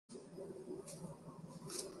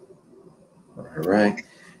All right.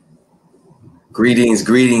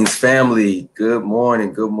 Greetings, family. Good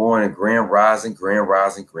morning, Grand rising, Grand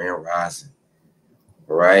rising.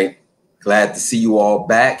 All right. Glad to see you all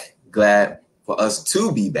back. Glad for us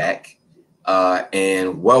to be back.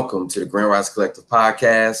 And welcome to the Grand Rising Collective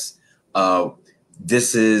podcast.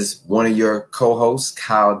 This is one of your co-hosts,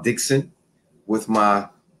 Kyle Dixon, with my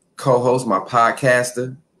co-host, my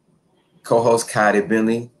podcaster, co-host, Kayode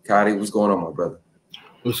Bentley. Kayode, what's going on, my brother?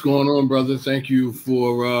 What's going on, brother? Thank you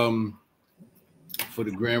for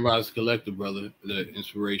the Grand Rising Collective, brother. The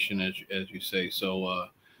inspiration, as you say. So,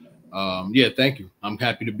 yeah, thank you. I'm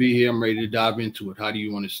happy to be here. I'm ready to dive into it. How do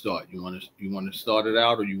you want to start? You want to start it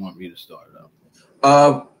out, or you want me to start it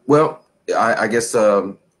out? Well, I guess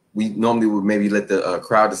we normally would maybe let the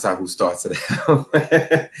crowd decide who starts it out.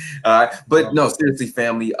 But no, seriously,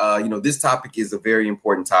 family. This topic is a very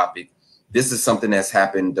important topic. This is something that's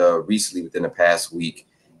happened recently within the past week,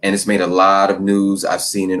 and it's made a lot of news. I've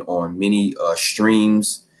seen it on many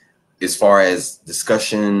streams as far as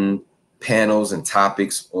discussion panels and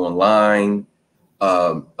topics online.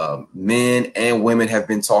 Men and women have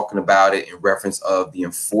been talking about it in reference of the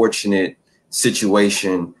unfortunate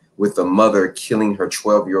situation with a mother killing her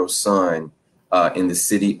 12-year-old son in the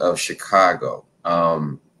city of Chicago.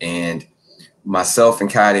 And myself and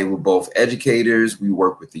Kayode were both educators. We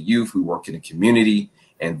work with the youth. We work in the community.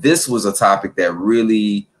 And this was a topic that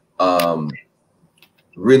really,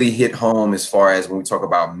 really hit home as far as when we talk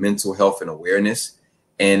about mental health and awareness.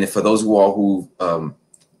 And for those of you all who've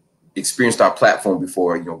experienced our platform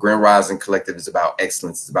before, Grand Rising Collective is about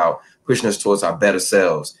excellence. It's about pushing us towards our better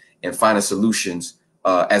selves and finding solutions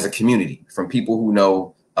as a community from people who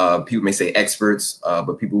know. People may say experts,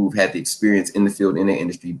 but people who've had the experience in the field, in the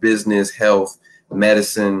industry, business, health,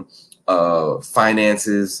 medicine,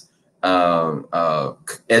 finances,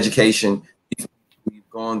 education. We've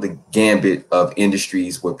gone the gambit of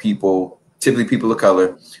industries where people, typically people of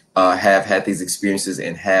color, have had these experiences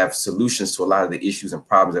and have solutions to a lot of the issues and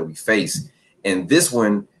problems that we face. And this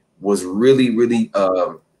one was really, really,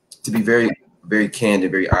 to be very, very candid,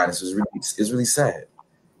 very honest, it's really sad.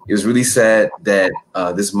 It was really sad that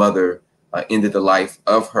this mother ended the life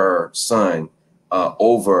of her son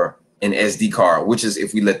over an SD card, which is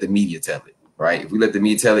if we let the media tell it, right? If we let the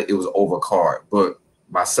media tell it, it was over a card. But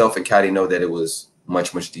myself and Kayode know that it was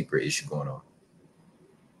much, much deeper issue going on.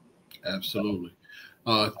 Absolutely.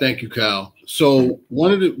 Thank you, Kyle. So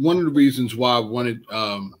one of the reasons why I wanted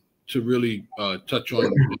to really touch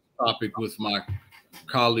on this topic with my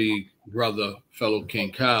colleague, brother, fellow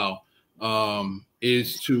King Kyle,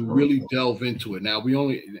 is to really delve into it. Now, we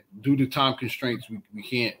only, due to time constraints,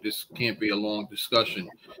 this can't be a long discussion.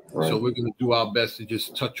 Right. So we're going to do our best to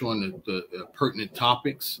just touch on the pertinent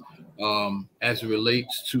topics as it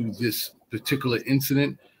relates to this particular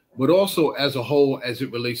incident, but also as a whole, as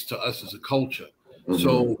it relates to us as a culture. Mm-hmm.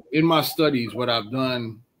 So in my studies, what I've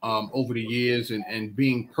done over the years and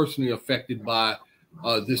being personally affected by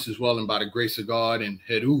this as well, and by the grace of God and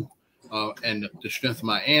Heru, and the strength of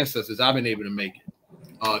my ancestors, I've been able to make it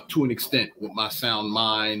to an extent with my sound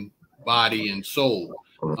mind, body, and soul.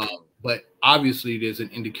 But obviously, there's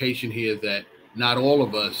an indication here that not all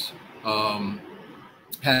of us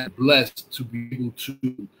have blessed to be able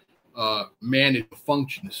to manage the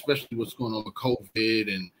function, especially what's going on with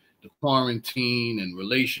COVID and the quarantine and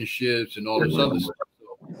relationships and all this other stuff.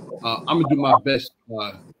 So, I'm gonna do my best,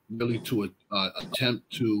 really, to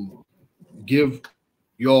attempt to give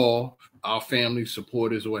y'all, our family,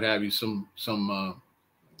 supporters, or what have you,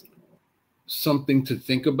 something to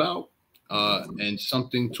think about and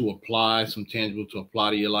something to apply, some tangible to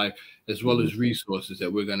apply to your life, as well as resources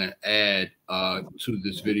that we're going to add to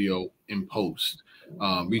this video in post.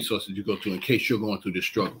 Resources you go to in case you're going through this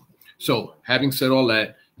struggle. So having said all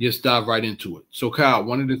that, just dive right into it. So Kyle,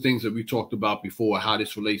 one of the things that we talked about before, how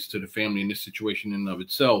this relates to the family in this situation in and of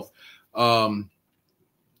itself,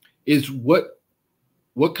 is what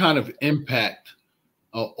kind of impact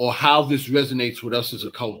or how this resonates with us as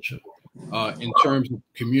a culture in terms of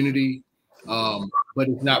community, but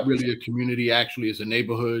it's not really a community, actually it's a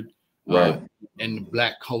neighborhood, right, and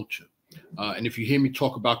Black culture. And if you hear me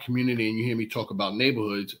talk about community and you hear me talk about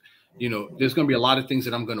neighborhoods, there's going to be a lot of things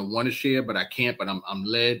that I'm going to want to share, but I can't, but I'm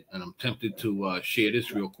led and I'm tempted to share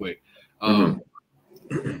this real quick.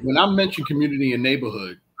 When I mention community and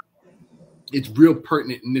neighborhood, it's real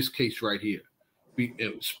pertinent in this case right here,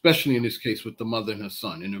 especially in this case with the mother and her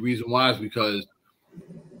son. And the reason why is because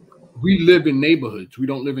we live in neighborhoods. We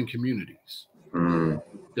don't live in communities.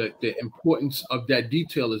 The importance of that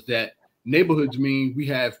detail is that neighborhoods mean we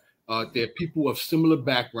have there are people of similar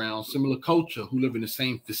backgrounds, similar culture who live in the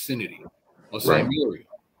same vicinity or same area.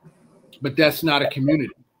 but that's not a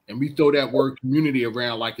community. And we throw that word community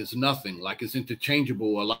around like it's nothing, like it's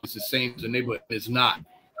interchangeable, or like it's the same as a neighborhood. It's not.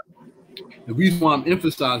 The reason why I'm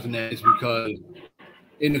emphasizing that is because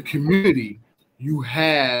in a community, you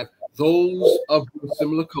have those of a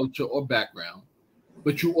similar culture or background,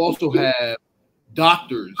 but you also have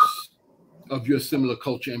doctors of your similar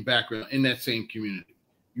culture and background in that same community.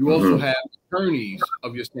 You also have attorneys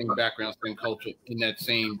of your same background, same culture in that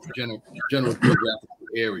same general geographical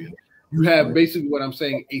area. You have basically what I'm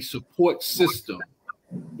saying, a support system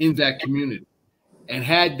in that community. And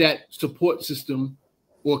had that support system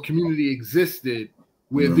or community existed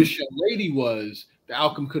where this young lady was, the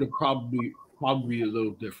outcome could have probably be a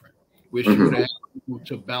little different, where she would have had people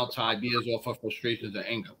to bounce ideas off her frustrations and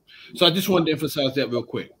anger. So I just wanted to emphasize that real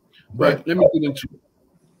quick. But let me get into it.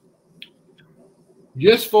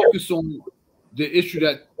 Just focus on the issue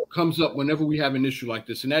that comes up whenever we have an issue like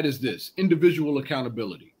this, and that is this: individual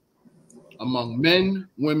accountability among men,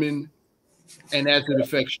 women, and as it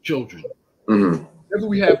affects children. Whenever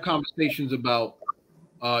we have conversations about,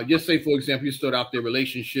 just say, for example, you start out their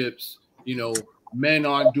relationships, you know, men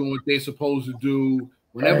aren't doing what they're supposed to do.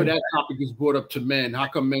 Whenever that topic is brought up to men, how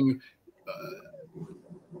come men,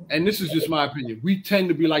 and this is just my opinion, we tend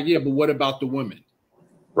to be like, yeah, but what about the women?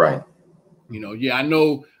 Right. You know, yeah, I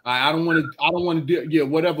know I don't want to do, yeah,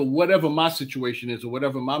 whatever my situation is or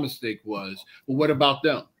whatever my mistake was, but what about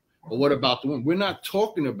them? Or what about the women? We're not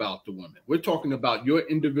talking about the women. We're talking about your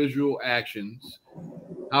individual actions,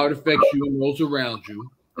 how it affects you and those around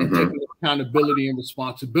you, and taking accountability and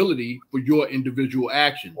responsibility for your individual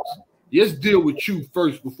actions. Let's deal with you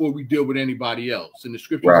first before we deal with anybody else. And the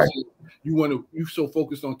scripture says you so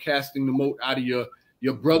focused on casting the mote out of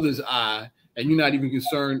your brother's eye, and you're not even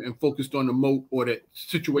concerned and focused on the mote or the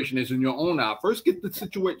situation that's in your own eye. First, get the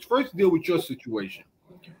situation. First, deal with your situation.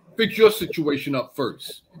 Fix your situation up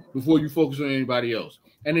first before you focus on anybody else.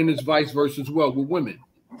 And then it's vice versa as well with women.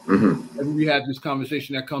 And we have this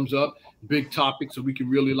conversation that comes up, big topic, so we can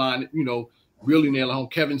really line it, you know, really nail it home.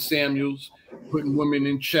 Kevin Samuels putting women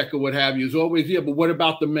in check or what have you is always, yeah, but what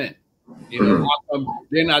about the men? You know, how come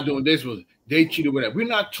they're not doing this? They cheated, whatever. We're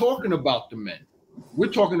not talking about the men.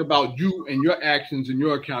 We're talking about you and your actions and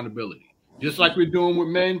your accountability, just like we're doing with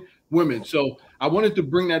men, women. So I wanted to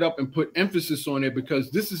bring that up and put emphasis on it because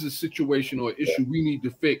this is a situation or issue we need to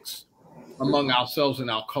fix among ourselves and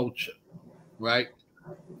our culture, right?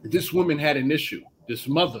 This woman had an issue. This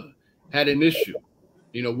mother had an issue.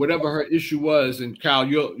 You know, whatever her issue was, and Kyle,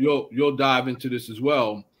 you'll dive into this as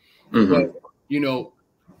well. But you know,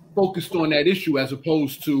 focused on that issue as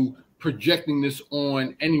opposed to projecting this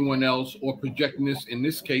on anyone else or projecting this, in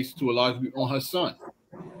this case, to a large degree on her son.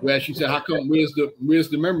 Where she said, how come, where's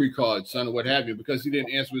the memory card, son, or what have you? Because he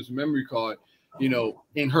didn't answer his memory card, you know,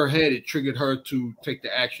 in her head, it triggered her to take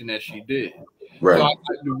the action that she did. Right.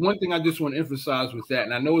 So the one thing I just want to emphasize with that,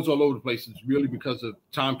 and I know it's all over the place, it's really because of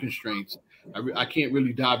time constraints. I can't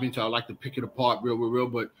really dive into it. I like to pick it apart real,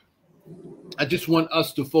 but I just want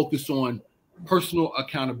us to focus on personal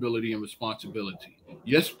accountability and responsibility.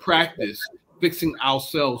 Yes, practice fixing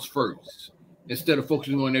ourselves first instead of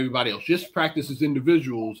focusing on everybody else. Just practice as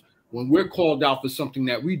individuals. When we're called out for something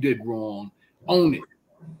that we did wrong, own it,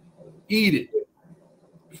 eat it,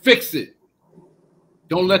 fix it.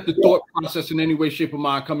 Don't let the thought process in any way, shape, or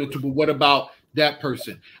mind come into, but what about that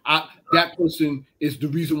person? That person is the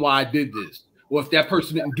reason why I did this. Or if that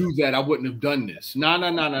person didn't do that, I wouldn't have done this.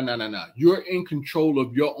 No. You're in control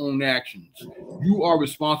of your own actions. You are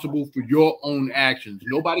responsible for your own actions.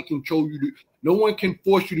 Nobody can control you. No one can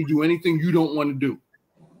force you to do anything you don't want to do.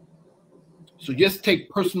 So just take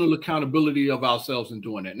personal accountability of ourselves in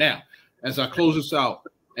doing that. Now, as I close this out,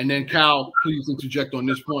 and then Kyle, please interject on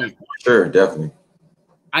this point. Sure, definitely.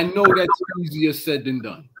 I know that's easier said than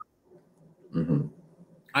done.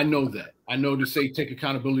 I know that. I know to say take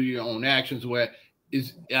accountability of your own actions.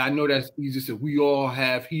 I know that's easy to say. We all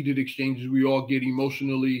have heated exchanges. We all get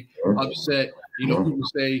emotionally upset. You know, people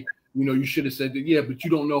say, you know, you should have said that. Yeah, but you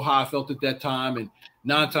don't know how I felt at that time. And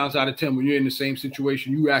 9 times out of 10, when you're in the same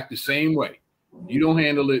situation, you act the same way. You don't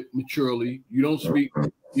handle it maturely. You don't speak,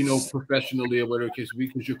 you know, professionally or whatever it is,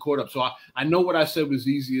 because you're caught up. So I know what I said was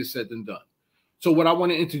easier said than done. So what I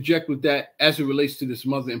want to interject with that as it relates to this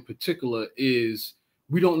mother in particular is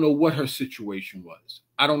we don't know what her situation was.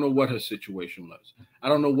 I don't know what her situation was. I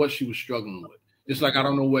don't know what she was struggling with. Just like I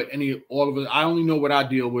don't know what all of us, I only know what I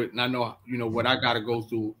deal with, and I know, you know, what I got to go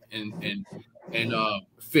through and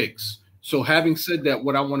fix. So having said that,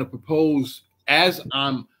 what I want to propose as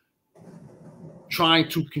I'm trying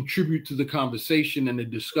to contribute to the conversation and the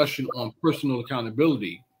discussion on personal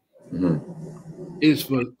accountability is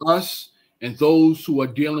for us and those who are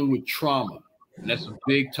dealing with trauma, and that's a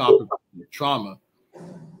big topic, trauma,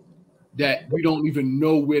 that we don't even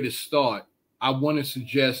know where to start, I want to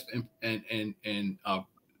suggest and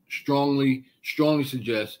strongly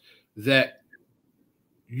suggest that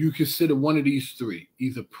you consider one of these three: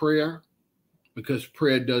 either prayer, because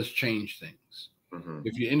prayer does change things. Mm-hmm.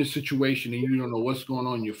 If you're in a situation and you don't know what's going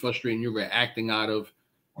on, you're frustrated, and you're reacting out of,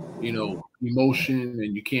 emotion,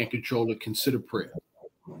 and you can't control it, consider prayer.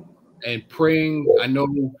 And praying, I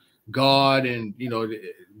know God and,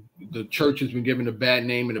 the church has been given a bad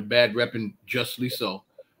name and a bad rep, and justly so.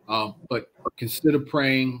 But consider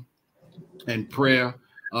praying and prayer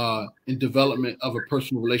in development of a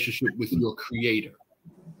personal relationship with your creator.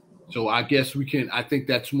 So I guess I think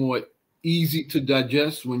that's more easy to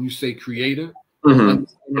digest when you say creator. Mm-hmm.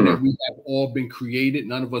 Understanding that we have all been created.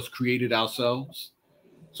 None of us created ourselves.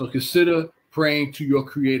 So consider praying to your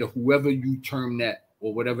creator, whoever you term that,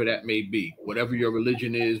 or whatever that may be, whatever your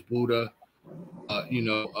religion is, Buddha,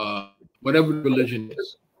 whatever the religion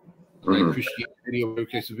is, right? Mm-hmm. Christianity, or whatever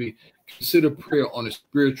the case may be. Consider prayer on a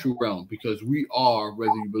spiritual realm, because we are,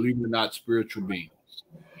 whether you believe it or not, spiritual beings.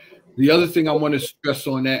 The other thing I want to stress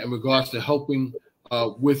on that in regards to helping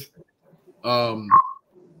with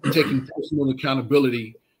taking personal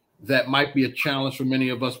accountability, that might be a challenge for many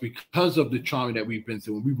of us because of the trauma that we've been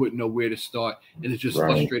through, and we wouldn't know where to start, and it's just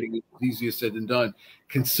frustrating. It's easier said than done.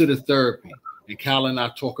 Consider therapy, and Cal and I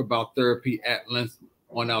talk about therapy at length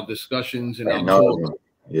on our discussions and our talks,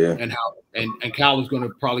 and how and Cal is going to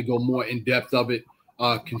probably go more in depth of it.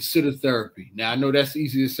 Consider therapy. Now I know that's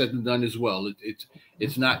easier said than done as well.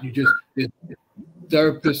 It's not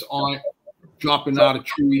therapists aren't dropping out of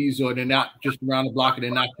trees, or they're not just around the block and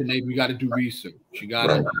they're not your neighbor. You got to do research. You got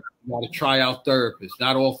to try out therapists.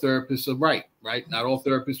 Not all therapists are right? Not all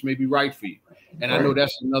therapists may be right for you. And I know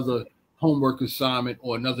that's another homework assignment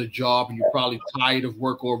or another job, and you're probably tired of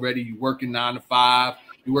work already. You're working 9 to 5.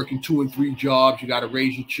 You're working 2 and 3 jobs. You got to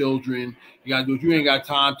raise your children. You ain't got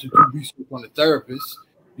time to do research on a therapist.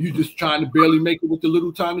 You're just trying to barely make it with the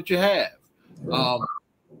little time that you have.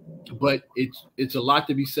 But it's a lot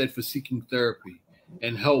to be said for seeking therapy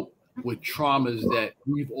and help with traumas that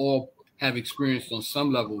we've all have experienced on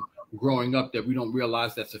some level growing up, that we don't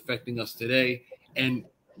realize that's affecting us today. And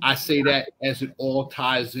I say that as it all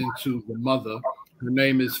ties into the mother. Her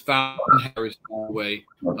name is Fallon Harris, by the way.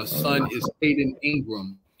 Her son is Kaden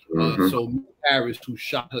Ingram. So Harris, who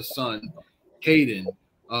shot her son, Kaden,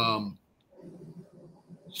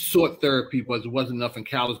 sought therapy, but it wasn't enough, and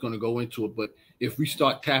Cal is going to go into it. But if we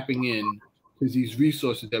start tapping in to these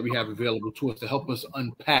resources that we have available to us to help us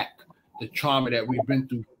unpack the trauma that we've been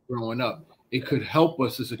through growing up, it could help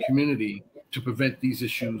us as a community to prevent these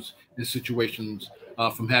issues and situations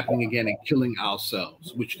from happening again and killing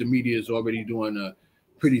ourselves, which the media is already doing a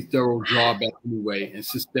pretty thorough job at anyway, and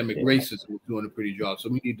systemic racism is doing a pretty job. So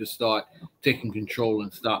we need to start taking control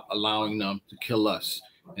and stop allowing them to kill us,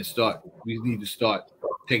 and we need to start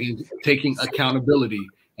taking accountability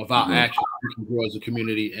of our actions. We can grow as a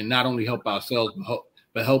community and not only help ourselves,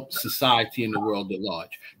 but help society and the world at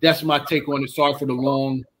large. That's my take on it. Sorry for the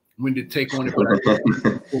long-winded take on it.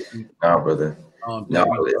 No, brother.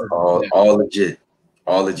 It's all legit.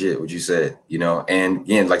 All legit what you said, and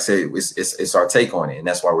again, like I said, it's our take on it, and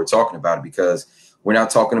that's why we're talking about it, because we're not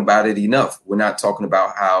talking about it enough. We're not talking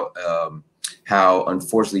about how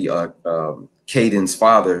unfortunately Kaden's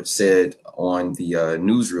father said on the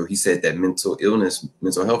newsreel. He said that mental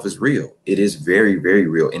health is real. It is very, very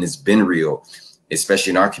real, and it's been real, especially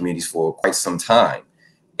in our communities for quite some time.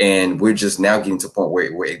 And we're just now getting to a point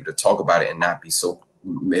where we're able to talk about it and not be so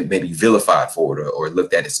maybe vilified for it, or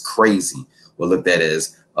looked at as crazy, or looked at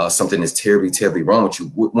as something that's terribly, terribly wrong with you,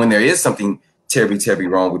 when there is something terribly, terribly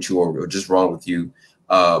wrong with you, or just wrong with you,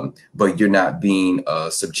 but you're not being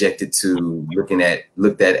subjected to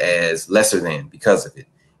looked at as lesser than because of it.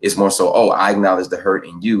 It's more so, I acknowledge the hurt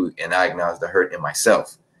in you, and I acknowledge the hurt in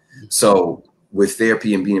myself. So with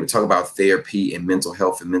therapy and being able to talk about therapy and mental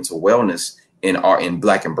health and mental wellness in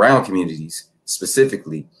Black and Brown communities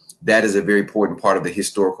specifically, that is a very important part of the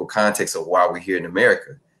historical context of why we're here in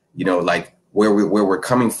America. Like where we're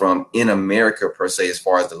coming from in America per se, as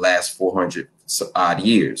far as the last 400 odd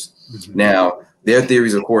years. Mm-hmm. Now, their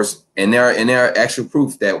theories, of course, and there are actual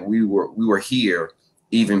proof that we were here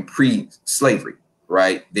even pre-slavery,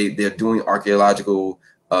 right? They're doing archaeological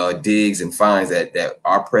digs and finds that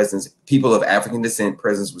our presence, people of African descent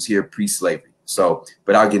presence, was here pre-slavery. So,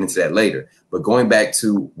 but I'll get into that later. But going back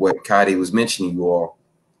to what Kayode was mentioning, you all,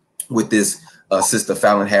 with this sister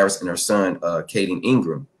Fallon Harris and her son Kaden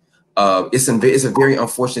Ingram, It's a very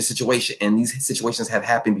unfortunate situation, and these situations have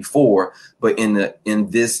happened before. But in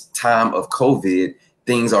this time of COVID,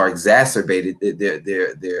 things are exacerbated.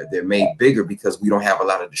 They're made bigger because we don't have a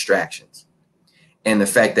lot of distractions. And the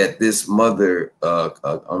fact that this mother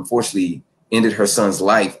unfortunately ended her son's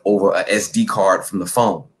life over a SD card from the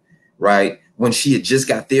phone, right? When she had just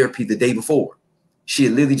got therapy the day before. She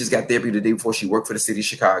had literally just got therapy the day before. She worked for the city of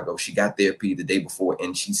Chicago. She got therapy the day before,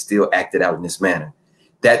 and she still acted out in this manner.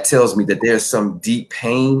 That tells me that there's some deep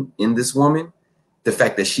pain in this woman. The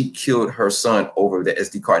fact that she killed her son over the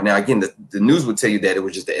SD card. Now, again, the news would tell you that it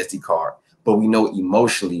was just the SD card, but we know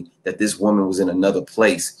emotionally that this woman was in another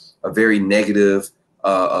place, a very negative,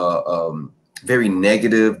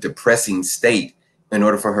 depressing state in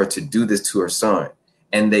order for her to do this to her son.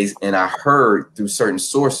 And I heard through certain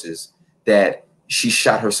sources that she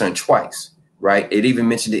shot her son twice, right? It even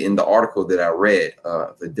mentioned it in the article that I read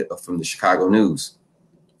from the Chicago News,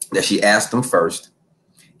 that she asked him first.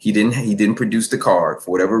 He didn't produce the card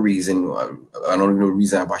for whatever reason. I don't even know the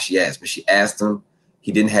reason why she asked, but she asked him.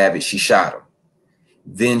 He didn't have it. She shot him.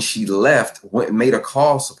 Then she left, made a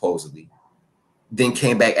call supposedly, then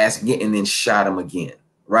came back, asked again, and then shot him again,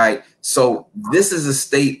 right? So this is a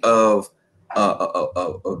state of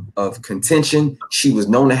contention. She was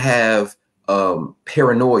known to have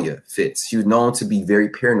paranoia fits. She was known to be very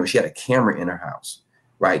paranoid. She had a camera in her house,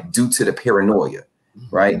 right, due to the paranoia,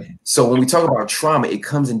 right? So when we talk about trauma, it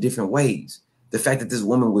comes in different ways. The fact that this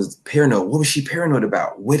woman was paranoid, what was she paranoid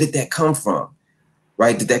about? Where did that come from?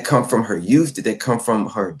 Right? Did that come from her youth? Did that come from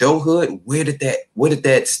her adulthood? Where did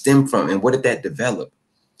that stem from, and what did that develop?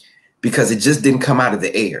 Because it just didn't come out of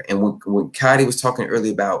the air. And when Kayode was talking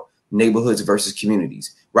earlier about neighborhoods versus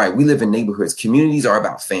communities, right? We live in neighborhoods. Communities are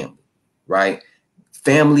about family, right?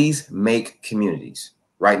 Families make communities,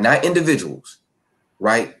 right? Not individuals,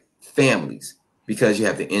 right? Families, because you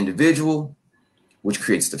have the individual, which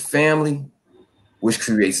creates the family, which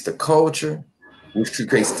creates the culture, which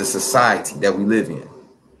creates the society that we live in,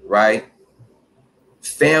 right?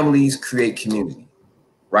 Families create community,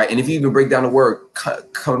 right? And if you even break down the word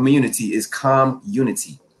community, is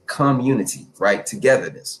community, right?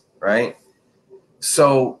 Togetherness, right?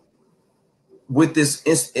 So with this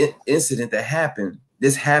incident that happened,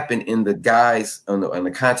 this happened in the guise, in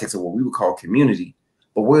the context of what we would call community.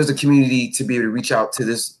 But where's the community to be able to reach out to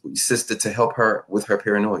this sister to help her with her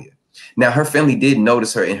paranoia? Now, her family did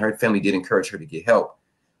notice her, and her family did encourage her to get help.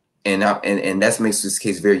 And that makes this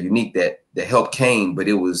case very unique, that the help came, but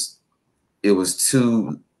it was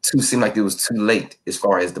seemed like it was too late as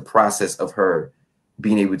far as the process of her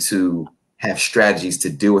being able to have strategies to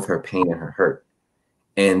deal with her pain and her hurt.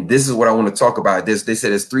 And this is what I want to talk about. They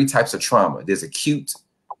said there's 3 types of trauma. There's acute,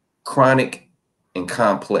 chronic, and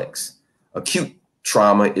complex. Acute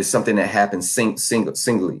trauma is something that happens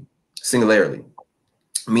singularly,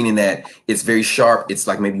 meaning that it's very sharp. It's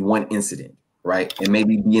like maybe one incident, right? And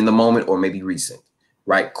maybe be in the moment or maybe recent,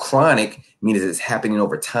 right? Chronic means it's happening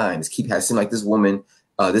over time. It seemed like this woman,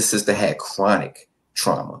 this sister had chronic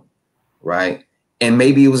trauma, right? And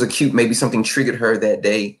maybe it was acute. Maybe something triggered her that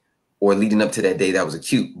day or leading up to that day that was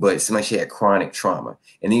acute, but it seemed like she had chronic trauma.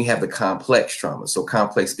 And then you have the complex trauma. So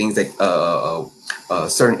complex things that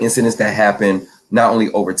certain incidents that happen not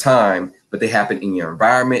only over time, but they happen in your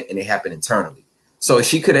environment and they happen internally. So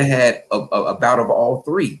she could have had a bout of all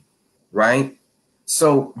 3, right?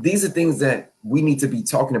 So these are things that we need to be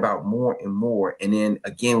talking about more and more. And then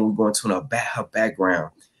again, we're going to her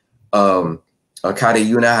background. Kayode,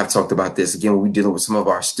 you and I have talked about this again when we're dealing with some of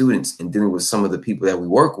our students and dealing with some of the people that we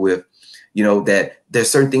work with. You know, that there's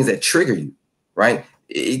certain things that trigger you, right?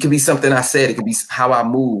 It could be something I said. It could be how I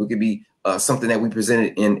move. It could be something that we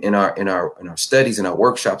presented in our studies, in our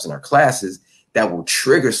workshops, in our classes that will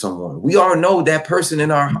trigger someone. We all know that person in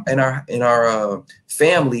our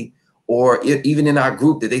family or even in our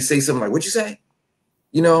group that they say something like, "What'd you say?"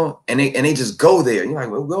 You know, and they just go there. You're like,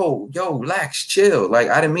 "Well, yo, relax, chill. Like,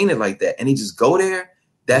 I didn't mean it like that." And they just go there.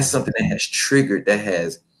 That's something that has triggered, that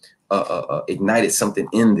has ignited something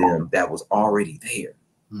in them that was already there,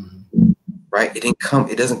 right?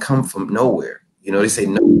 It doesn't come from nowhere. You know, they say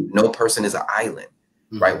no person is an island,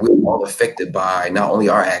 right? We're all affected by not only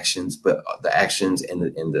our actions, but the actions and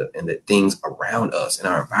the things around us in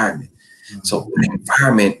our environment. So the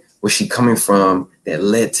environment was she coming from that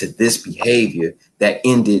led to this behavior that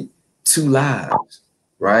ended 2 lives,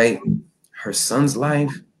 right? Her son's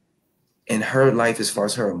life and her life as far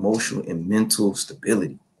as her emotional and mental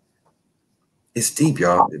stability. It's deep,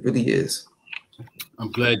 y'all. It really is. I'm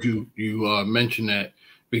glad you mentioned that,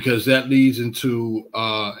 because that leads into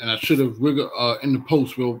and I should have in the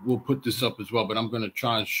post we'll put this up as well, but I'm going to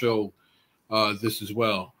try and show this as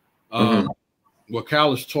well. What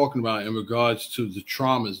Cal is talking about in regards to the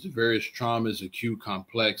traumas, the various traumas, acute,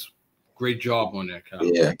 complex. Great job on that, Cal.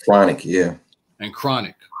 Yeah, chronic, yeah. And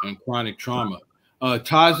chronic trauma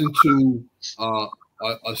ties into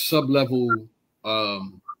a sub-level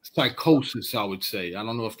psychosis, I would say. I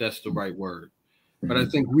don't know if that's the right word, but I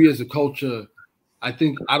think we as a culture, I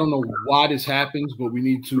don't know why this happens, but we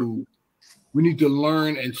need to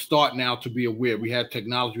learn and start now to be aware. We have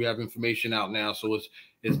technology, we have information out now, so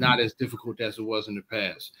it's not as difficult as it was in the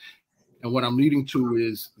past. And what I'm leading to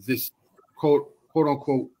is this quote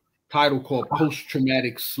unquote title called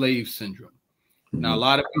post-traumatic slave syndrome. Now, a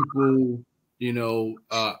lot of people,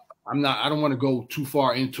 I don't want to go too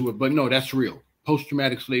far into it, but no, that's real.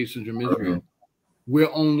 Post-traumatic slave syndrome is real.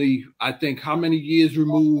 We're only, I think, how many years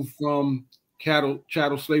removed from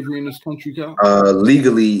chattel slavery in this country, Cal?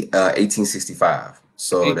 Legally, 1865.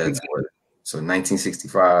 So that's what. So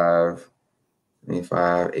 1965,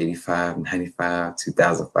 25, 85, 95,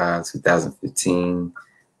 2005, 2015.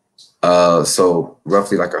 So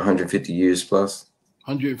roughly like 150 years plus.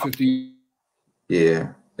 150.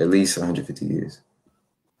 Yeah, at least 150 years.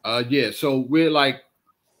 Yeah. So we're like,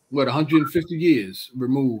 what, 150 years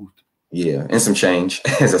removed? Yeah, and some change,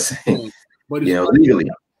 as I say. But it's legally.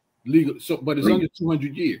 Legal. So, but it's under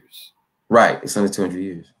 200 years. Right. It's under 200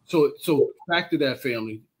 years. So back to that,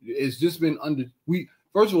 family. It's just been under.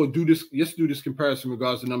 First of all, let's do this comparison in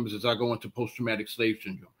regards to numbers as I go into post-traumatic slave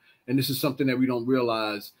syndrome. And this is something that we don't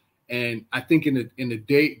realize. And I think the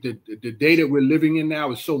day that we're living in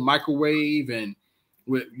now is so microwave, and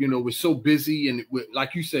we're so busy, and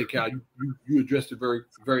like you said, Cal, you addressed it very,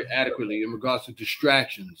 very adequately in regards to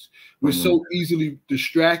distractions. We're so easily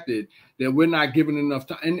distracted that we're not given enough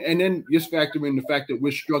time. And then just factor in the fact that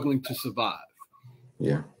we're struggling to survive.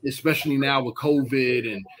 Yeah. Especially now with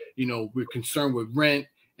COVID, and we're concerned with rent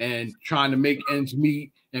and trying to make ends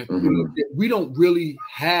meet. And we don't really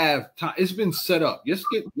have time. It's been set up.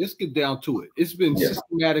 Let's get down to it. It's been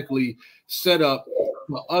systematically set up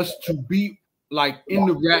for us to be like in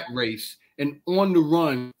the rat race and on the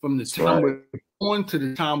run from the time we're on to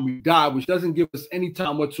the time we die, which doesn't give us any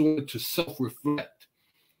time whatsoever to self-reflect.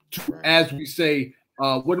 As we say,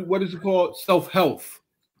 what is it called? Self-health.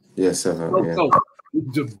 Yes, self-health.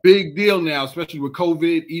 It's a big deal now, especially with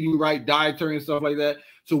COVID, eating right, dietary and stuff like that.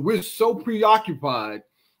 So we're so preoccupied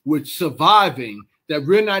with surviving that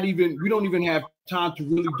we don't even have time to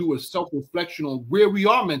really do a self-reflection on where we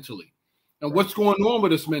are mentally and what's going on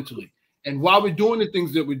with us mentally, and why we're doing the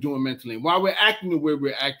things that we're doing mentally, and why we're acting the way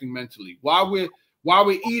we're acting mentally, why we're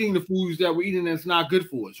eating the foods that we're eating that's not good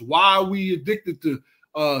for us, why are we addicted to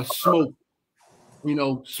smoke,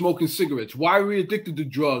 smoking cigarettes, why are we addicted to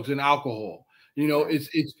drugs and alcohol.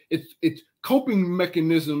 It's coping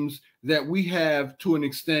mechanisms that we have to an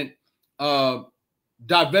extent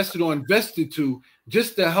divested or invested to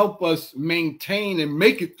just to help us maintain and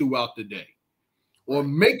make it throughout the day or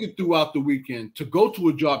make it throughout the weekend, to go to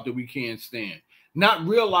a job that we can't stand, not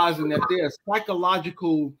realizing that there are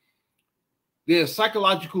psychological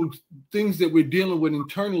things that we're dealing with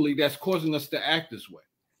internally that's causing us to act this way.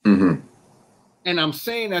 And I'm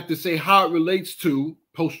saying that to say how it relates to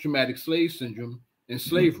post-traumatic slave syndrome and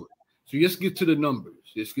slavery. So let's get to the numbers.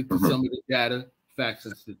 Let's get to some of the data, facts,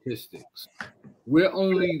 and statistics. We're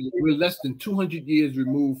less than 200 years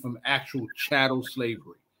removed from actual chattel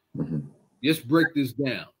slavery. Let's break this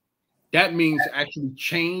down. That means actually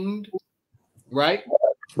chained, right?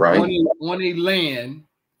 Right. On a land,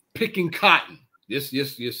 picking cotton. Let's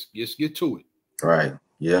get to it. Right.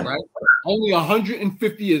 Yeah. Right. Only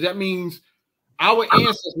 150 years. That means our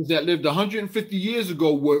ancestors that lived 150 years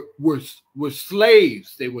ago were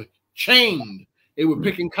slaves. They were chained. They were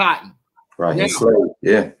picking cotton. Right. Now,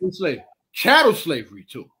 enslaved. Chattel slavery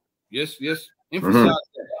too. Yes. Emphasize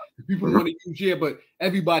that. People want to use but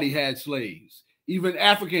everybody had slaves. Even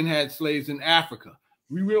African had slaves in Africa.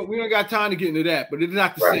 We don't got time to get into that, but it's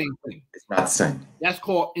not the same thing. It's not the same. That's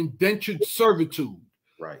called indentured servitude.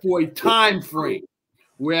 Right. For a time frame,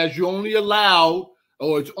 whereas you're only allowed,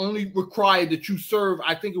 or it's only required that you serve,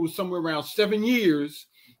 I think it was somewhere around 7 years,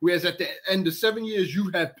 whereas at the end of 7 years,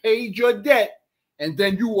 you have paid your debt, and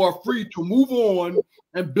then you are free to move on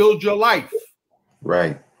and build your life.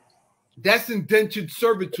 Right. That's indentured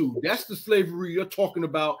servitude. That's the slavery you're talking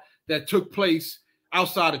about that took place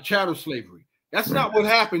outside of chattel slavery. That's not what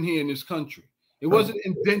happened here in this country. It wasn't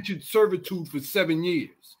indentured servitude for 7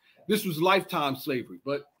 years. This was lifetime slavery.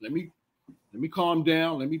 But let me calm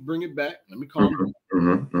down. Let me bring it back. Let me calm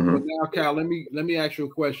down. But now, Cal, let me ask you a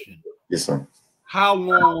question. Yes, sir. How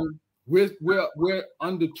long? We're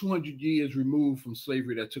under 200 years removed from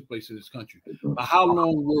slavery that took place in this country. But how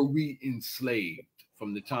long were we enslaved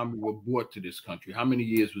from the time we were brought to this country? How many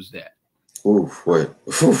years was that? Oof, what?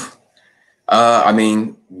 Oof. I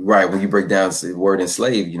mean, right, when you break down the word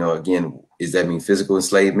enslaved, you know, again, does that mean physical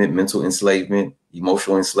enslavement, mental enslavement,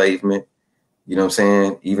 emotional enslavement? You know what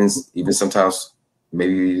I'm saying? Even sometimes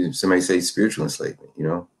maybe somebody say spiritual enslavement, you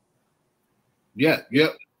know? Yeah. Yeah.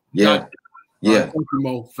 Yeah. Thank you,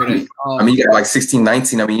 Mo, for that. I mean, you got like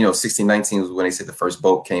 1619. I mean, you know, 1619 was when they said the first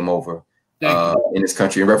boat came over in this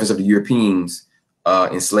country in reference of the Europeans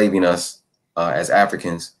enslaving us as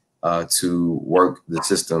Africans to work the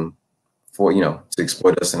system for, you know, to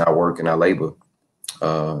exploit us in our work and our labor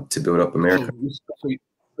to build up America.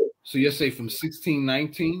 So you say from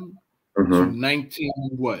 1619 to 19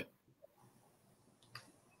 what?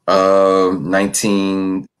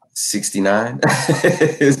 1969.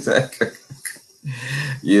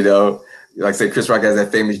 You know, like I said, Chris Rock has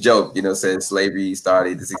that famous joke, you know, saying slavery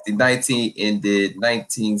started in 1619, ended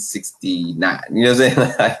 1969. You know what I'm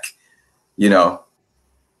saying? Like, you know,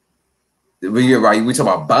 you're right. We talk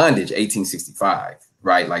about bondage, 1865,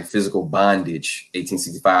 right? Like physical bondage,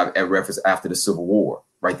 1865, at reference after the Civil War,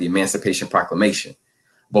 right? The Emancipation Proclamation.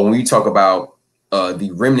 But when you talk about the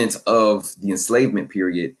remnants of the enslavement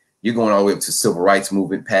period, you're going all the way up to civil rights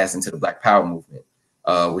movement, passed into the Black Power movement,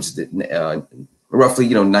 which is roughly,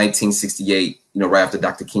 you know, 1968, you know, right after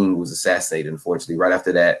Dr. King was assassinated, unfortunately, right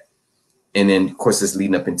after that. And then, of course, it's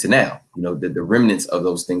leading up into now, you know, the remnants of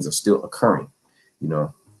those things are still occurring, you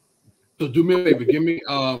know. So do me a favor,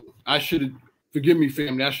 forgive me,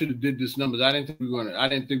 family. I should have did this numbers. I didn't think we were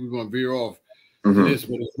going to veer off to this,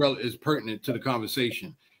 but it's pertinent to the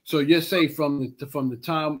conversation. So you say from the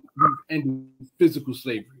time we ended physical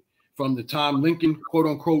slavery, from the time Lincoln, quote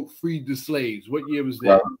unquote, freed the slaves. What year was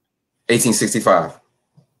that? 1865.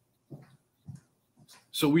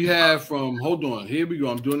 So we have from, hold on, here we go.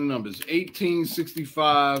 I'm doing the numbers.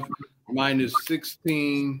 1865 minus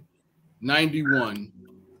 1691.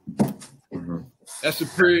 That's a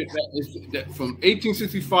period that from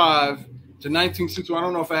 1865 to 1960. I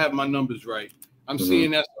don't know if I have my numbers right. I'm seeing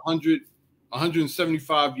that's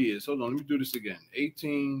 175 years. Hold on, let me do this again.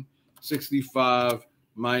 1865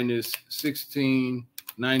 minus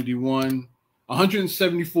 1691.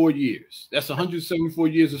 174 years. That's 174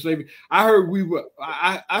 years of slavery. I heard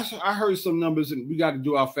I heard some numbers, and we got to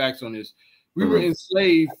do our facts on this. We were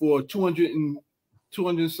enslaved for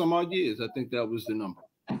 200 some odd years. I think that was the number.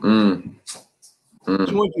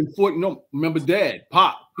 240. No, remember Dad,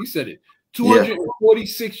 Pop, he said it.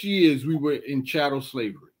 246 years we were in chattel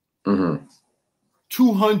slavery.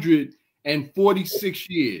 246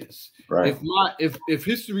 years. Right. If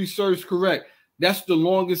history serves correct, that's the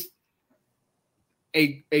longest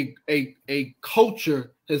a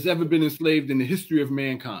culture has ever been enslaved in the history of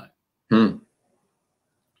mankind.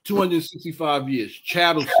 265 years,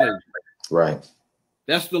 chattel slavery. Right.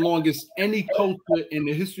 That's the longest any culture in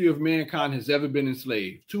the history of mankind has ever been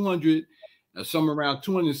enslaved. 200, somewhere around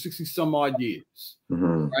 260 some odd years.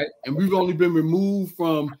 Right. And we've only been removed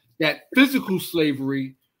from that physical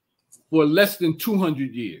slavery for less than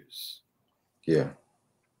 200 years. Yeah.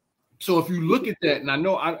 So if you look at that, and I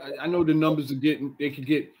know the numbers they could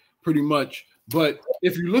get pretty much, but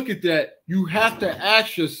if you look at that, you have to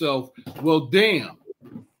ask yourself, well, damn,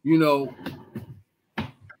 you know,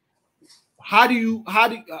 how do you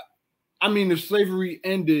I mean, if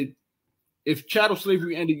chattel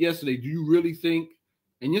slavery ended yesterday, do you really think,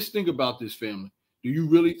 and just think about this, family, do you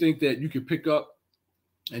really think that you could pick up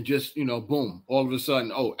and just, you know, boom, all of a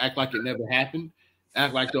sudden, act like it never happened?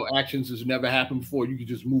 Act like those actions has never happened before. You could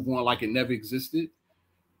just move on like it never existed.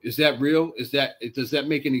 Is that real? Does that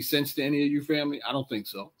make any sense to any of you, family? I don't think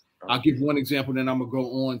so. I'll give one example, then I'm gonna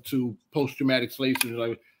go on to post-traumatic slave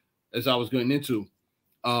syndrome, as I was going into.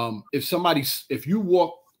 If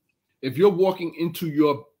you're walking into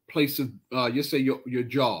your place of, let's say your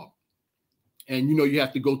job, and you know you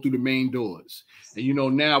have to go through the main doors, and you know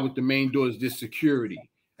now with the main doors there's security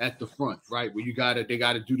at the front, right? Where they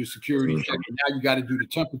gotta do the security check, and now you gotta do the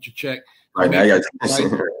temperature check. Right now, you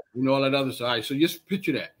know, all that other stuff. All right, so just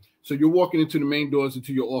picture that. So you're walking into the main doors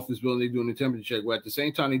into your office building, they're doing the temperature check. Well, at the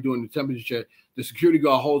same time they're doing the temperature check, the security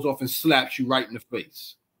guard holds off and slaps you right in the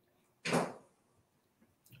face.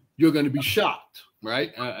 You're gonna be shocked,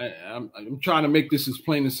 right? I'm trying to make this as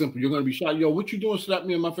plain and simple. You're gonna be shocked. Yo, what you doing? Slap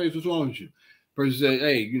me in my face. What's wrong with you? Person say,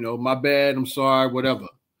 hey, you know, my bad. I'm sorry. Whatever.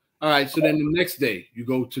 All right. So then the next day, you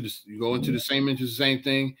go into the same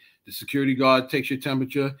thing. The security guard takes your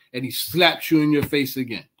temperature and he slaps you in your face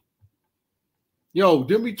again. Yo,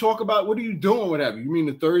 didn't we talk about what are you doing? Whatever. You mean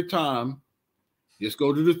the third time? Just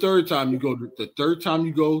go to the third time. The third time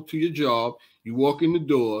you go to your job, you walk in the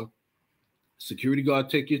door. Security guard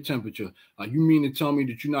take your temperature. You mean to tell me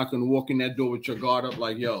that you're not going to walk in that door with your guard up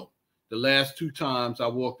like, yo, the last 2 times I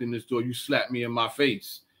walked in this door, you slapped me in my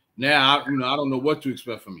face. Now, I don't know what to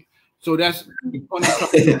expect from me. So that's the point I'm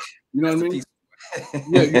trying to, you know what I mean?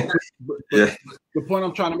 Yeah. The point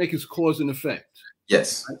I'm trying to make is cause and effect.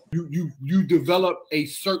 Yes. You develop a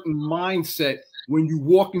certain mindset when you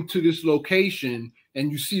walk into this location and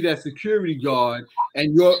you see that security guard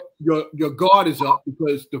and your guard is up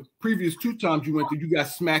because the previous 2 times you went through, you got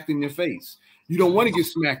smacked in your face. You don't want to get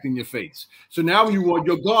smacked in your face. So now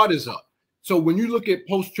your guard is up. So when you look at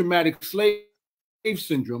post-traumatic slave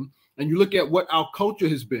syndrome and you look at what our culture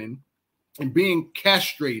has been and being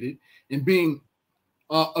castrated and being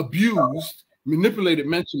abused, manipulated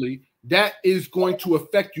mentally, that is going to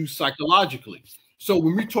affect you psychologically. So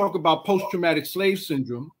when we talk about post-traumatic slave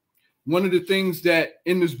syndrome, one of the things that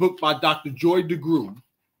in this book by Dr. Joy Degruy,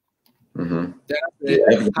 we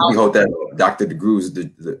hope that Dr. Degruy is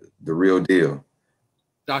the real deal.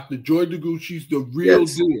 Dr. Joy Degruy, she's the real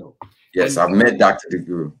deal. Yes, I've met Dr.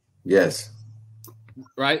 Degruy. Yes.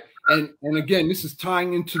 Right. And again, this is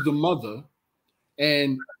tying into the mother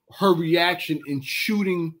and her reaction in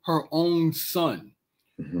shooting her own son.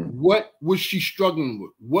 What was she struggling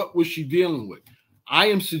with? What was she dealing with? I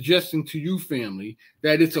am suggesting to you, family,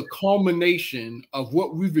 that it's a culmination of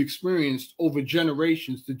what we've experienced over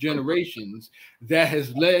generations to generations that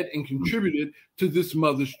has led and contributed to this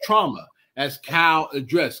mother's trauma, as Cal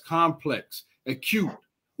addressed: complex, acute.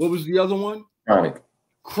 What was the other one?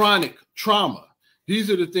 Chronic trauma. These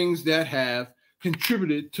are the things that have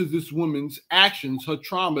contributed to this woman's actions, her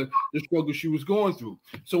trauma, the struggle she was going through.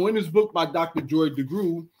 So in this book by Dr. Joy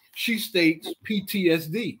Degruy, she states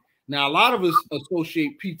PTSD. Now, a lot of us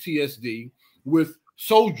associate PTSD with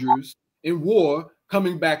soldiers in war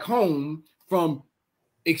coming back home from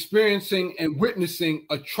experiencing and witnessing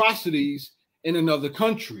atrocities in another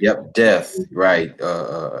country. Yep, death, right?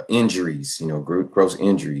 Injuries, gross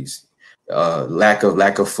injuries, lack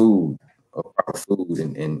of food, proper food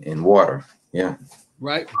and water. Yeah.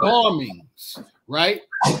 Right. Bombings. Right.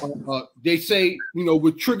 They say,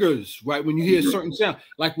 with triggers, right? When you hear a certain sound,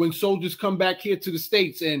 like when soldiers come back here to the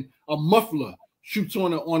States and a muffler shoots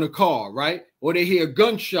on a car, right? Or they hear a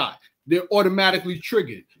gunshot, they're automatically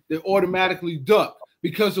triggered. They automatically duck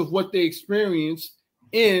because of what they experienced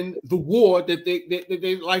in the war that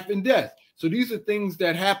they life and death. So these are things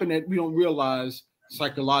that happen that we don't realize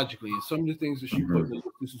psychologically. And some of the things that she put in the list,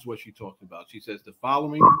 this is what she talked about. She says the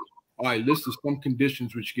following are a list of some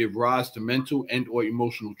conditions which give rise to mental and or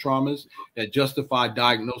emotional traumas that justify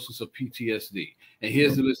diagnosis of PTSD. And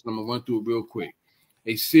here's the list. I'm going to run through it real quick.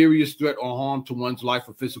 A serious threat or harm to one's life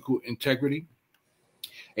or physical integrity.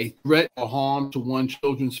 A threat or harm to one's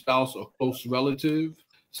children, spouse, or close relative.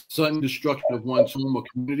 Sudden destruction of one's home or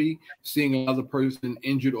community. Seeing another person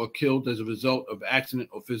injured or killed as a result of accident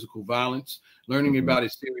or physical violence. Learning about a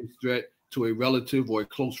serious threat to a relative or a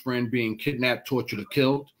close friend being kidnapped, tortured, or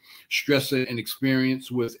killed. Stressor and experience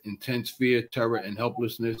with intense fear, terror, and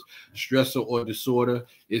helplessness. Stressor or disorder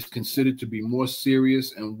is considered to be more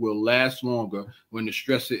serious and will last longer when the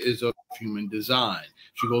stressor is of human design.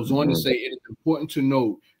 She goes on to say it is important to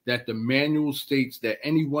note that the manual states that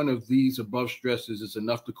any one of these above stresses is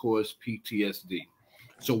enough to cause PTSD.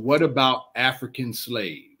 So what about African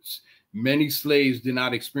slaves? Many slaves did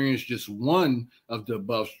not experience just one of the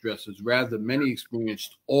above stresses. Rather, many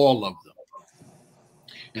experienced all of them.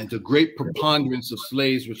 And the great preponderance of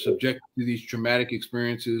slaves were subjected to these traumatic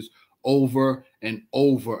experiences over and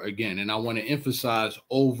over again. And I want to emphasize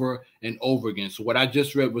over and over again. So what I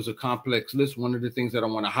just read was a complex list. One of the things that I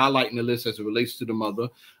want to highlight in the list as it relates to the mother,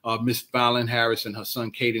 Miss Fallon Harris and her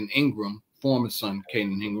son, Kaden Ingram, former son,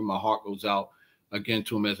 Kaden Ingram. My heart goes out again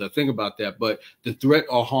to him as I think about that. But the threat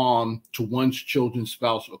or harm to one's children,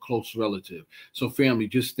 spouse, or close relative. So family,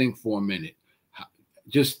 just think for a minute.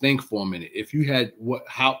 Just think for a minute. If you had what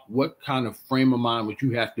kind of frame of mind would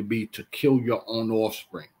you have to be to kill your own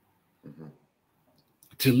offspring?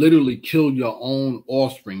 To literally kill your own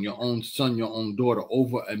offspring, your own son, your own daughter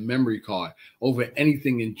over a memory card, over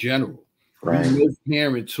anything in general. Right. You know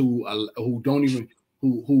parents who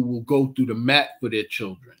will go through the mat for their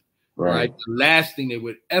children. Right. The last thing they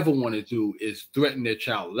would ever want to do is threaten their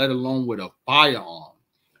child, let alone with a firearm.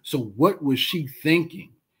 So what was she thinking?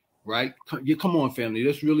 Right? Come on, family.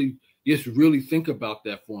 Let's really think about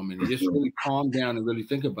that for a minute. Just really calm down and really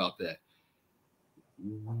think about that.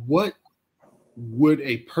 What would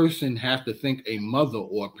a person have to think, a mother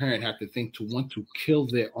or a parent have to think to want to kill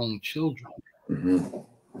their own children?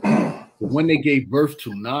 When they gave birth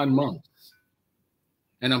to 9 months,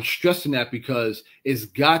 And I'm stressing that because it's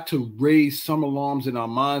got to raise some alarms in our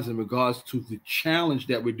minds in regards to the challenge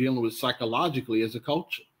that we're dealing with psychologically as a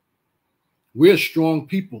culture. We're strong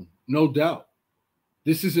people, no doubt.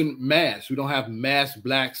 This isn't mass. We don't have mass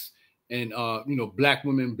blacks and black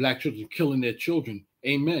women, black children killing their children.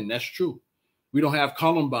 Amen. That's true. We don't have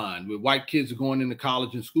Columbine, where white kids are going into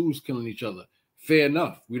college and schools killing each other. Fair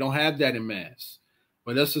enough. We don't have that in mass.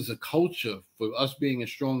 But us as a culture, for us being as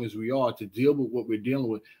strong as we are, to deal with what we're dealing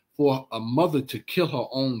with, for a mother to kill her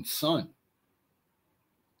own son.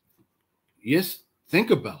 Yes, think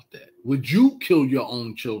about that. Would you kill your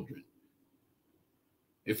own children?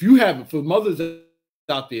 If you have, for mothers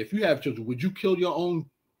out there, if you have children, would you kill your own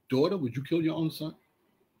daughter? Would you kill your own son?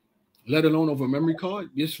 Let alone over a memory card?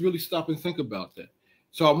 Just really stop and think about that.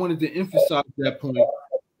 So I wanted to emphasize that point,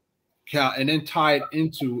 Cal, and then tie it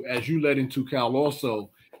into, as you led into, Cal, also,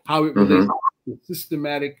 how it relates to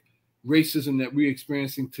systematic racism that we're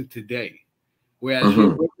experiencing to today. Whereas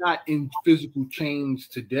we're not in physical change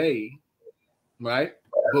today, right?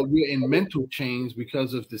 But we're in mental change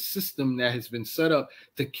because of the system that has been set up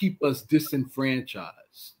to keep us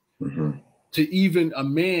disenfranchised. To even a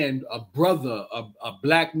man, a brother, a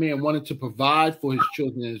black man wanting to provide for his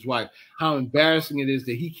children and his wife, how embarrassing it is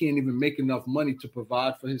that he can't even make enough money to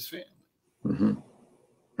provide for his family.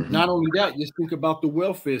 Not only that, just think about the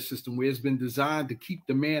welfare system where it's been designed to keep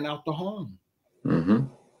the man out the home.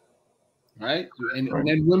 Right? And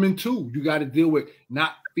then women too. You got to deal with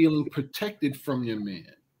not feeling protected from your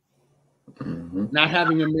man. Not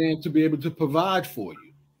having a man to be able to provide for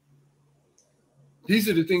you. These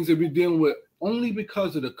are the things that we're dealing with only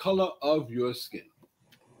because of the color of your skin.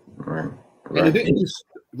 And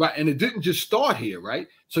it didn't just start here, right?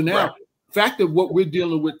 So now, the fact that what we're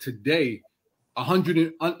dealing with today,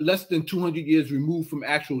 less than 200 years removed from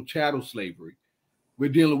actual chattel slavery, we're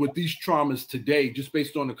dealing with these traumas today just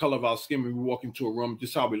based on the color of our skin when we walk into a room,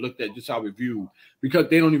 just how we looked at, just how we viewed, because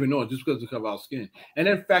they don't even know it, just because of the color of our skin. And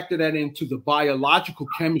then factor that into the biological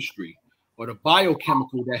chemistry or the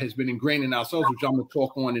biochemical that has been ingrained in ourselves, which I'm going to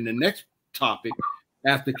talk on in the next topic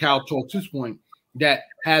after Cal talks his point, that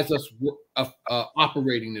has us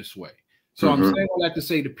operating this way. So I'm saying all that to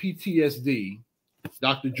say the PTSD,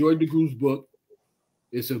 Dr. Joy Degruy's book,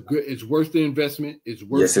 it's worth the investment. It's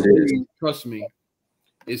worth the reading, trust me.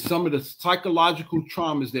 It's some of the psychological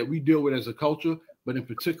traumas that we deal with as a culture, but in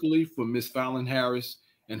particularly for Miss Fallon Harris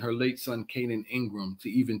and her late son, Kaden Ingram, to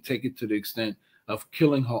even take it to the extent of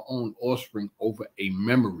killing her own offspring over a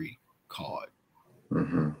memory card.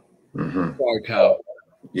 Sorry, Kyle.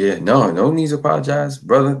 Yeah, no need to apologize,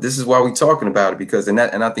 brother. This is why we're talking about it, because and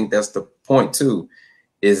I think that's the point too,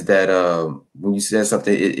 is that when you said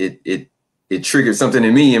something, it triggered something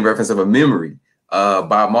in me in reference of a memory.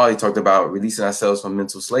 Bob Marley talked about releasing ourselves from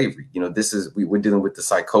mental slavery. This is we're dealing with the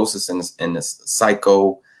psychosis and the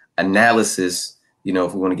psychoanalysis,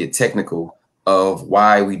 if we want to get technical, of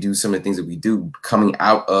why we do some of the things that we do coming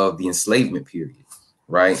out of the enslavement period,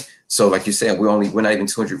 right? So like you said, we're not even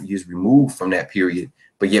 200 years removed from that period,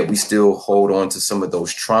 but yet we still hold on to some of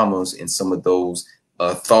those traumas and some of those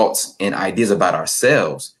thoughts and ideas about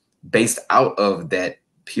ourselves based out of that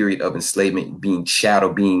period of enslavement, being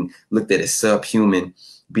chattel, being looked at as subhuman,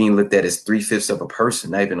 being looked at as 3/5 of a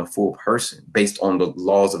person, not even a full person, based on the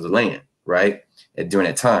laws of the land, right? During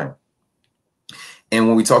that time. And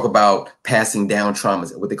when we talk about passing down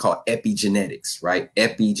traumas, what they call epigenetics, right?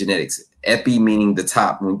 Epigenetics, epi meaning the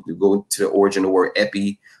top. When you go to the origin of the word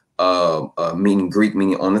epi, meaning Greek,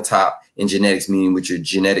 meaning on the top, and genetics meaning with your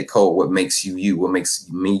genetic code, what makes you, what makes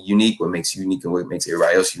me unique, what makes you unique, and what makes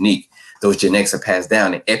everybody else unique. Those genetics are passed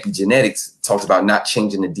down. And epigenetics talks about not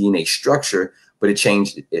changing the DNA structure, but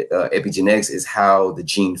epigenetics is how the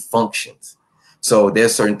gene functions. So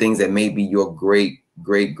there's certain things that maybe your great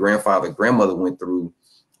grandfather, grandmother went through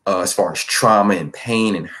as far as trauma and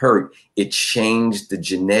pain and hurt. It changed the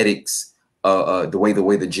genetics, the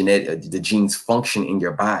way the genes function in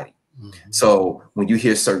your body. So when you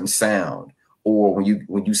hear certain sound, or when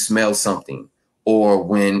you smell something, or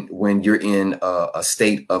when you're in a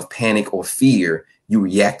state of panic or fear, you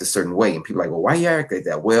react a certain way. And people are like, well, why you act like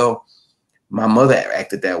that? Well, my mother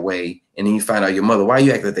acted that way. And then you find out your mother, why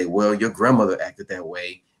you acted that way? Well, your grandmother acted that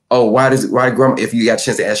way. Oh, why grandma, if you got a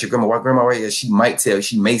chance to ask your grandma, why grandma,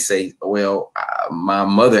 she may say, well, my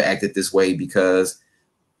mother acted this way because,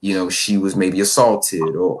 she was maybe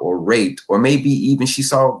assaulted or raped, or maybe even she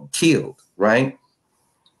saw killed, right?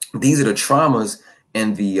 These are the traumas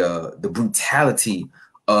and the brutality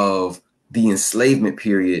of the enslavement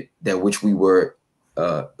period that which we were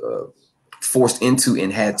forced into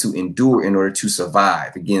and had to endure in order to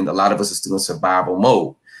survive. Again, a lot of us are still in survival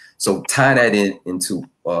mode. So tie that into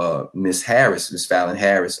Miss Fallon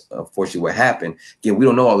Harris. Unfortunately, what happened? Again, we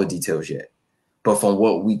don't know all the details yet, but from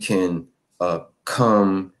what we can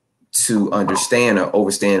come to understand or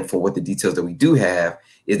overstand for what the details that we do have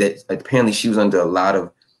is that apparently she was under a lot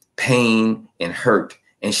of pain and hurt,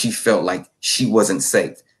 and she felt like she wasn't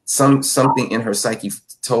safe. Something in her psyche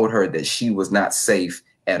told her that she was not safe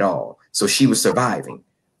at all. So she was surviving.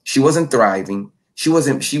 She wasn't thriving.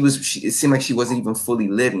 It seemed like she wasn't even fully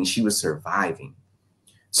living. She was surviving.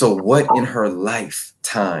 So what in her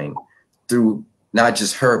lifetime, through not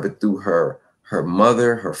just her, but through her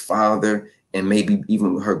mother, her father, and maybe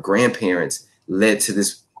even her grandparents, led to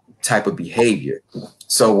this type of behavior.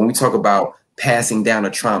 So when we talk about passing down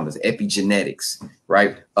of traumas, epigenetics,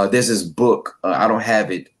 right? There's this book. I don't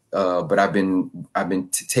have it, but I've been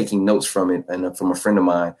taking notes from it, and from a friend of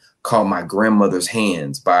mine, called My Grandmother's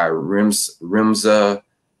Hands by Resmaa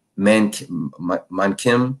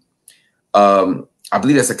Menakem. I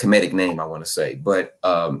believe that's a comedic name, I want to say, but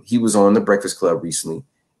he was on The Breakfast Club recently,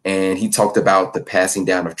 and he talked about the passing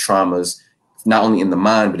down of traumas, not only in the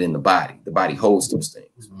mind, but in the body. The body holds those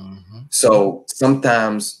things. Mm-hmm. So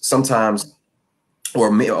sometimes,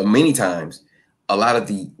 or many times, a lot of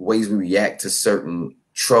the ways we react to certain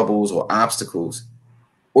troubles or obstacles,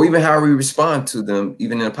 or even how we respond to them,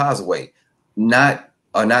 even in a positive way,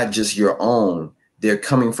 are not just your own. They're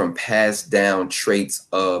coming from passed down traits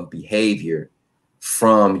of behavior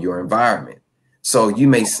from your environment. So you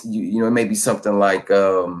may, it may be something like I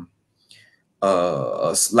don't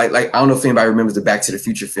know if anybody remembers the Back to the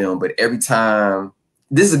Future film, but every time,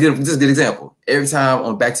 this is a good example. Every time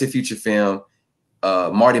on Back to the Future film,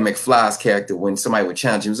 Marty McFly's character, when somebody would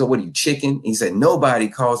challenge him, so what are you, chicken? And he said, nobody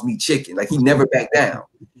calls me chicken. Like, he never backed down.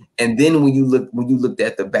 And then when you looked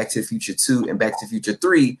at the Back to the Future 2 and Back to the Future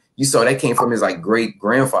 3, you saw that came from his like great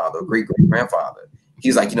grandfather. He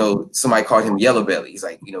was like, somebody called him Yellow Belly. He's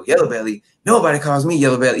like, Yellow Belly, nobody calls me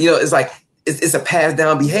Yellow Belly. It's like, it's a passed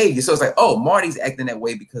down behavior. So it's like, oh, Marty's acting that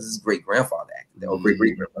way because his great grandfather acted that, or great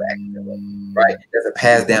grandfather acted that way, right? That's a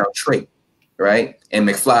passed down trait, right? And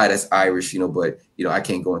McFly, that's Irish, but I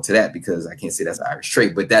can't go into that because I can't say that's an Irish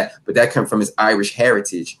trait, but that comes from his Irish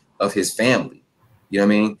heritage of his family. You know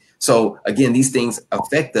what I mean? So again, these things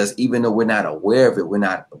affect us, even though we're not aware of it. We're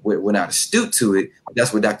not astute to it.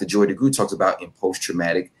 That's what Dr. Joy Degruy talks about in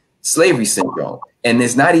post-traumatic slavery syndrome. And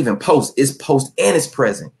it's not even post; it's post and it's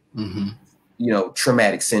present. Mm-hmm.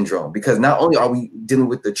 Traumatic syndrome, because not only are we dealing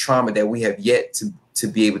with the trauma that we have yet to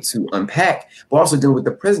be able to unpack, but also dealing with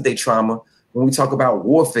the present day trauma when we talk about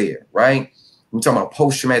warfare, right? When we talk about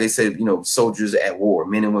post-traumatic, they say, soldiers at war,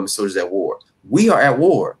 men and women soldiers at war. We are at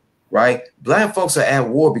war. Right? Black folks are at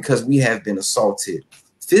war because we have been assaulted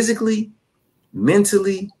physically,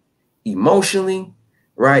 mentally, emotionally,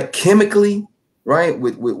 right? Chemically, right?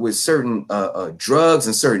 With certain drugs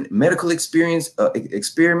and certain medical experiments,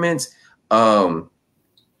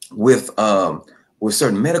 with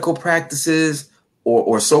certain medical practices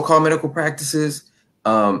or so-called medical practices.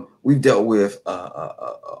 We've dealt with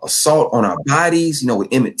assault on our bodies, with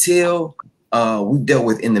Emmett Till. We've dealt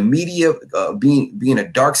with in the media, being a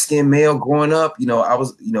dark-skinned male growing up. We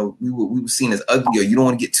were seen as ugly, or you don't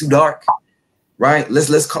want to get too dark, right? Let's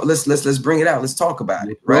bring it out. Let's talk about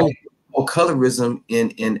it, right? Or colorism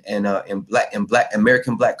in black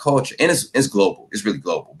American black culture, and it's global. It's really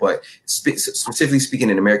global, but specifically speaking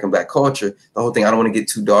in American black culture, the whole thing. I don't want to get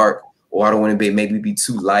too dark, or I don't want to maybe be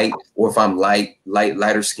too light, or if I'm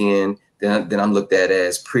lighter skin, then I'm looked at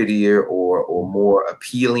as prettier or more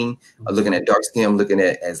appealing. Looking at dark skin, I'm looking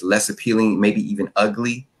at as less appealing, maybe even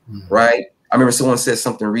ugly, right? I remember someone said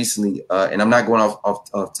something recently, and I'm not going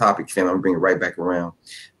off topic, fam. I'm bringing it right back around.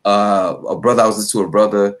 I was listening to a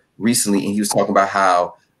brother recently, and he was talking about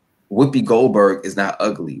how Whoopi Goldberg is not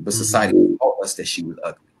ugly, but society taught us that she was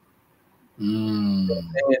ugly.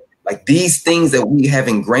 Like these things that we have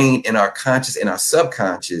ingrained in our conscious and our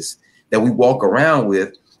subconscious that we walk around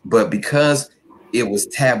with. But because it was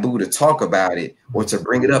taboo to talk about it or to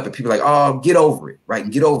bring it up, and people are like, oh, get over it, right?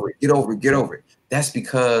 Get over it. That's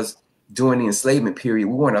because during the enslavement period,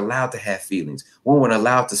 we weren't allowed to have feelings. We weren't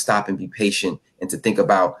allowed to stop and be patient and to think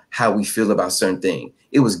about how we feel about certain things.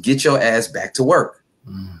 It was get your ass back to work,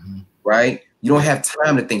 right? You don't have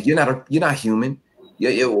time to think. You're not human.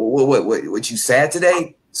 What you sad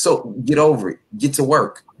today? So get over it. Get to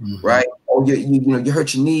work, right? Or you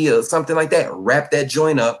hurt your knee or something like that. Wrap that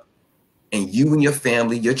joint up, and you and your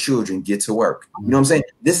family, your children, get to work. You know what I'm saying?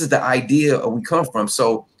 This is the idea we come from.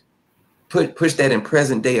 So push that in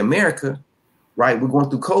present day America, right? We're going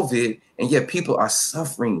through COVID, and yet people are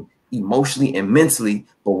suffering emotionally and mentally.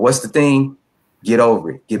 But what's the thing? get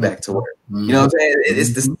over it, get back to work. You know what I'm saying?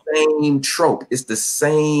 It's the same trope. It's the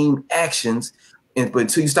same actions. But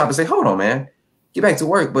until you stop and say, hold on, man, get back to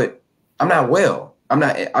work. But I'm not well.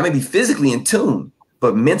 I may be physically in tune,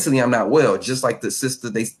 but mentally I'm not well. Just like the sister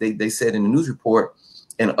they said in the news report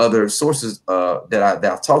and other sources that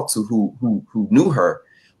I talked to who knew her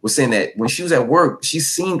was saying that when she was at work, she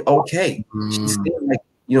seemed okay. She seemed like,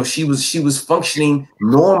 you know, she was functioning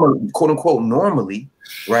normally, quote unquote, normally,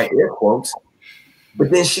 right? Air quotes. But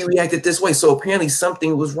then she reacted this way. So apparently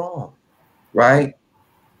something was wrong, right?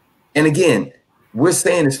 And again, we're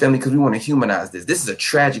saying this, family, because we want to humanize this. This is a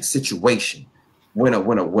tragic situation. When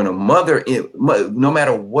a mother, no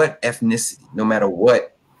matter what ethnicity, no matter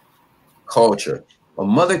what culture, a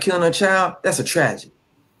mother killing her child, that's a tragedy.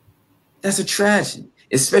 That's a tragedy,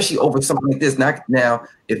 especially over something like this. Not now,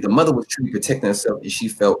 if the mother was truly protecting herself and she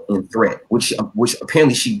felt in threat, which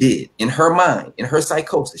apparently she did in her mind, in her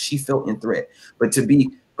psychosis, she felt in threat. But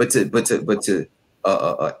to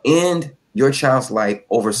end your child's life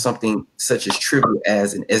over something such as trivial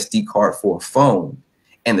as an SD card for a phone,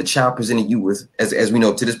 and the child presented you with, as we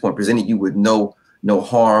know to this point, presented you with no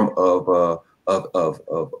harm of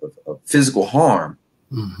physical harm.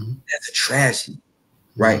 That's a tragedy.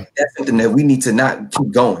 Right, that's something that we need to not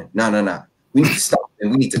keep going. No. We need to stop,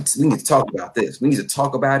 and we need to talk about this. We need to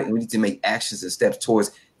talk about it, and we need to make actions and steps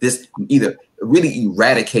towards this, either really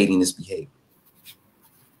eradicating this behavior.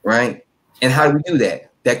 Right, and how do we do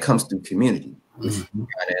that? That comes through community,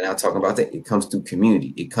 and I'll talk about that. It comes through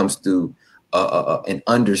community. It comes through an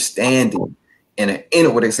understanding and an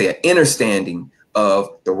understanding of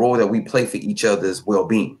the role that we play for each other's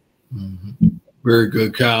well-being. Very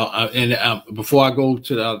good, Kyle. And before I go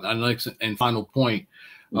to the next and final point,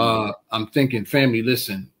 I'm thinking, family,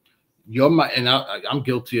 listen, I'm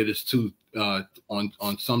guilty of this too,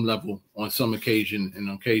 on some level, on some occasions.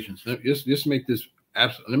 Just make this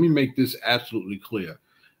let me make this absolutely clear,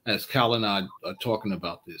 as Kyle and I are talking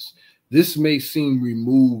about this. This may seem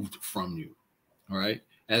removed from you, all right?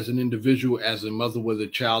 As an individual, as a mother with a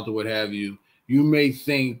child or what have you, you may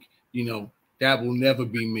think, you know, that will never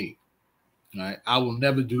be me. Right. I will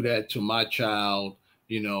never do that to my child.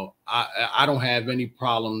 You know, I don't have any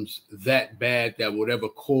problems that bad that would ever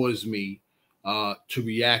cause me to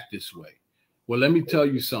react this way. Well, let me tell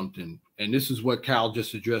you something. And this is what Kyle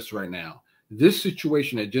just addressed right now. This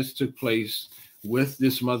situation that just took place with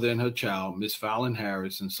this mother and her child, Miss Fallon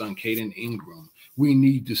Harris and son Kaden Ingram, we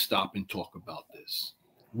need to stop and talk about this.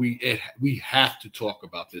 We have to talk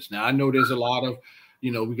about this. Now, I know there's a lot of,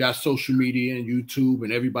 you know, we got social media and YouTube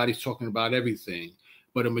and everybody's talking about everything.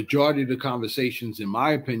 But a majority of the conversations, in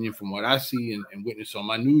my opinion, from what I see and witness on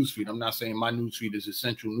my newsfeed, I'm not saying my newsfeed is a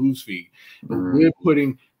central newsfeed, but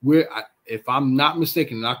if I'm not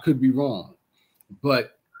mistaken, and I could be wrong,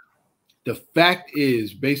 but the fact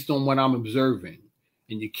is, based on what I'm observing,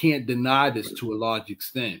 and you can't deny this to a large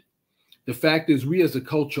extent, the fact is we as a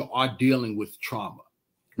culture are dealing with trauma.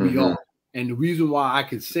 We are. And the reason why I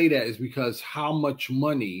could say that is because how much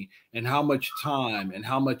money and how much time and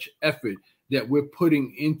how much effort that we're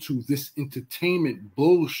putting into this entertainment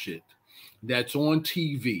bullshit that's on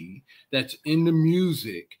TV, that's in the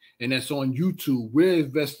music, and that's on YouTube. We're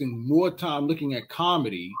investing more time looking at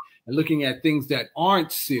comedy and looking at things that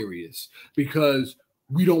aren't serious because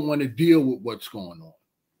we don't want to deal with what's going on.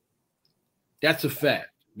 That's a fact.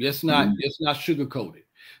 Let's not sugarcoat it.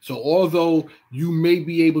 So although you may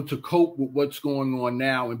be able to cope with what's going on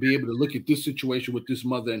now and be able to look at this situation with this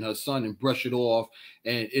mother and her son and brush it off,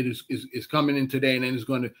 and it is coming in today and then it's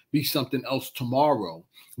going to be something else tomorrow,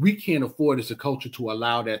 we can't afford as a culture to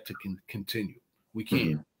allow that to continue. We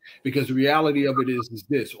can't. Because the reality of it is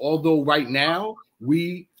this. Although right now,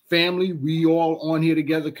 we all on here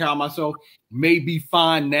together, Kyle, myself, may be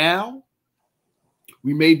fine now.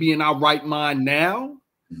 We may be in our right mind now.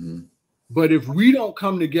 But if we don't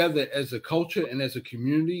come together as a culture and as a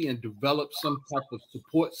community and develop some type of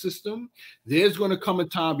support system, there's going to come a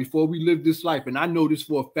time before we live this life. And I know this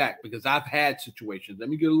for a fact because I've had situations. Let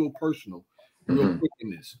me get a little personal real quick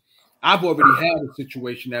in this. I've already had a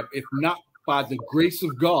situation that, if not by the grace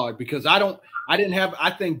of God, because I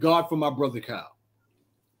thank God for my brother Kyle,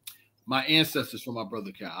 my ancestors for my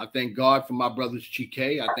brother Kyle. I thank God for my brothers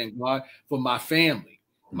Chike. I thank God for my family.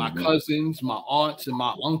 My cousins, my aunts, and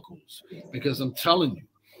my uncles, because I'm telling you,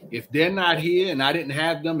 if they're not here and I didn't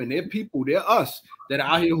have them, and they're people, they're us that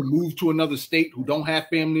are out here who moved to another state, who don't have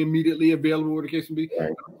family immediately available, whatever the case may be.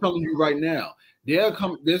 I'm telling you right now,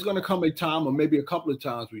 there's going to come a time, or maybe a couple of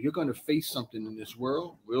times, where you're going to face something in this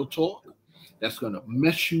world, real talk, that's going to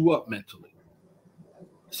mess you up mentally,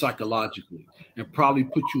 psychologically, and probably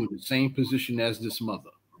put you in the same position as this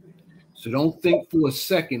mother. So don't think for a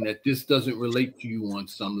second that this doesn't relate to you on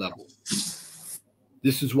some level.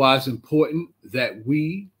 This is why it's important that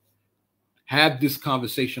we have this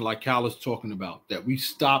conversation like Cal is talking about, that we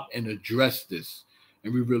stop and address this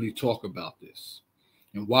and we really talk about this.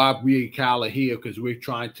 And why we and Cal are here, because we're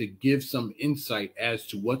trying to give some insight as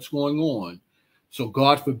to what's going on. So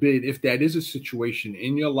God forbid, if that is a situation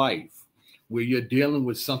in your life where you're dealing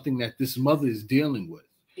with something that this mother is dealing with,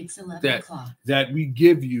 it's 11 o'clock. That we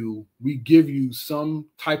give you some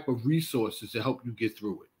type of resources to help you get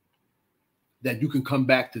through it. That you can come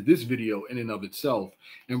back to this video in and of itself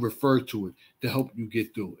and refer to it to help you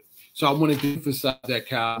get through it. So I wanted to emphasize that,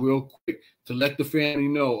 Kyle, real quick, to let the family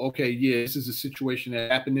know, okay, yeah, this is a situation that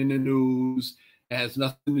happened in the news. It has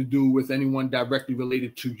nothing to do with anyone directly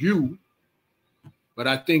related to you. But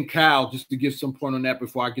I think, Kyle, just to give some point on that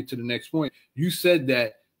before I get to the next point, you said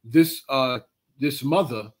that this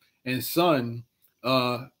mother and son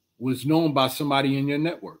was known by somebody in your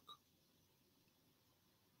network.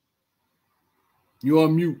 You're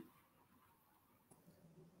on mute.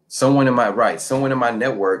 Someone in my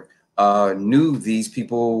network knew these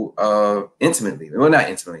people intimately. Well, not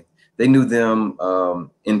intimately. They knew them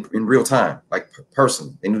in real time, like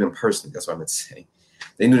personally. They knew them personally. That's what I meant to say.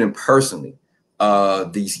 They knew them personally.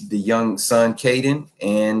 The young son, Kaden,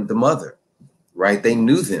 and the mother, right? They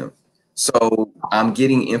knew them. So I'm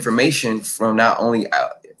getting information from not only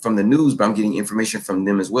from the news, but I'm getting information from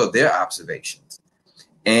them as well, their observations.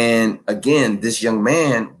 And again, this young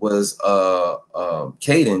man was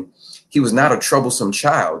Kaden. He was not a troublesome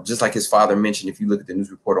child, just like his father mentioned. If you look at the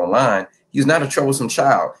news report online, he was not a troublesome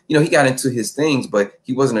child. You know, he got into his things, but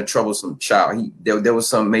he wasn't a troublesome child. There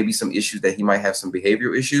was maybe some issues that he might have some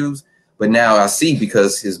behavioral issues. But now I see,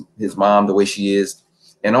 because his mom, the way she is,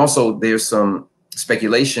 and also there's some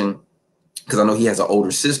speculation, because I know he has an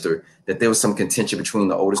older sister, that there was some contention between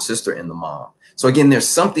the older sister and the mom. So again, there's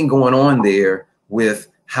something going on there with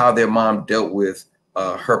how their mom dealt with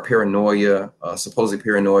her paranoia, supposed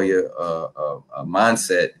paranoia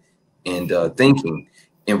mindset and thinking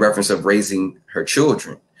in reference of raising her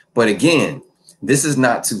children. But again, this is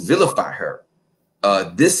not to vilify her.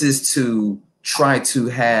 This is to try to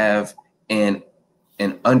have an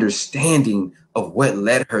understanding of what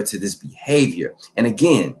led her to this behavior. And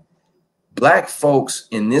again, Black folks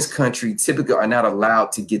in this country typically are not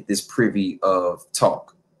allowed to get this privy of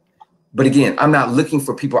talk. But again, I'm not looking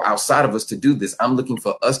for people outside of us to do this. I'm looking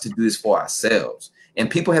for us to do this for ourselves. And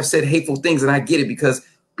people have said hateful things, and I get it, because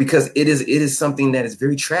it is something that is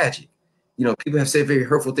very tragic. You know, people have said very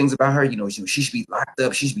hurtful things about her. You know, she should be locked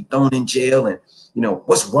up. She should be thrown in jail. And, you know,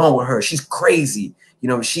 what's wrong with her? She's crazy. You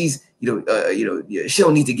know, she's, she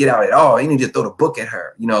don't need to get out at all. You need to throw the book at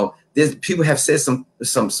her. You know, there's people have said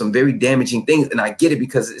some very damaging things. And I get it,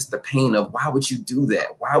 because it's the pain of, why would you do that?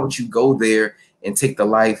 Why would you go there and take the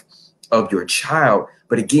life of your child?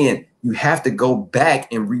 But again, you have to go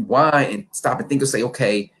back and rewind and stop and think and say,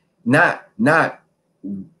 okay, not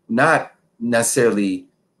necessarily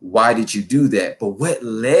why did you do that, but what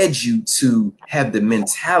led you to have the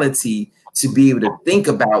mentality to be able to think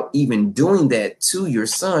about even doing that to your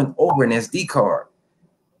son over an SD card,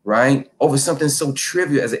 right? Over something so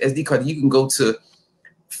trivial as an SD card. You can go to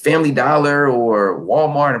Family Dollar or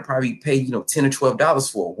Walmart and probably pay, $10 or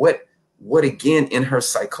 $12 for. What again in her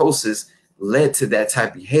psychosis led to that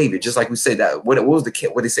type of behavior? Just like we said, that what was the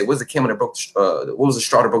camel that broke what was the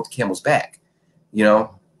straw that broke the camel's back?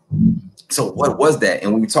 So what was that?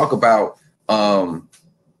 And when we talk about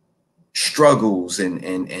struggles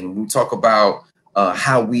and we talk about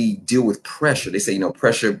how we deal with pressure, they say,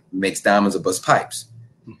 pressure makes diamonds or bust pipes,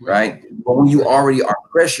 right? But when you already are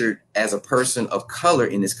pressured as a person of color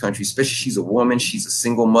in this country, especially she's a woman, she's a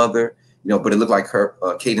single mother, but it looked like her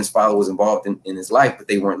Kaden's father was involved in his life, but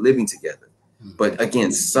they weren't living together. But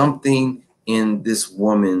again, something in this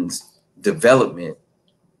woman's development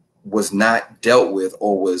was not dealt with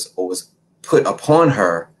or was put upon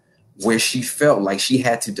her, where she felt like she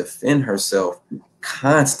had to defend herself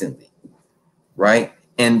constantly, right?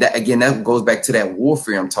 And that, again, that goes back to that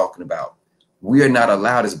warfare I'm talking about. We are not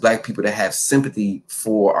allowed as Black people to have sympathy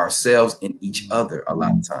for ourselves and each other a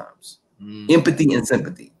lot of times. Empathy and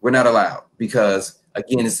sympathy, we're not allowed, because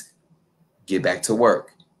again, it's get back to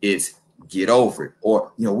work. It's get over it.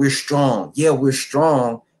 Or, we're strong. Yeah, we're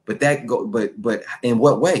strong, but but in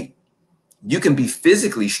what way? You can be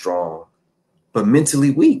physically strong, but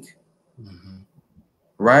mentally weak.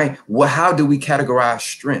 Right? Well, how do we categorize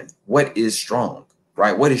strength? What is strong?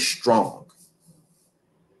 Right? What is strong?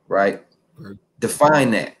 Right?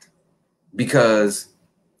 Define that. Because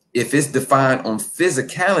if it's defined on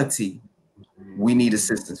physicality, we need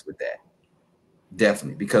assistance with that.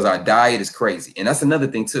 Definitely, because our diet is crazy. And that's another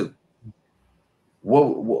thing too.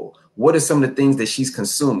 What are some of the things that she's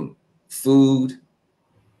consuming? Food,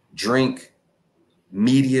 drink,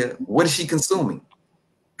 media. What is she consuming?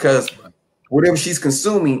 Because whatever she's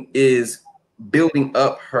consuming is building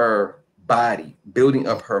up her body, building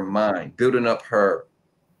up her mind, building up her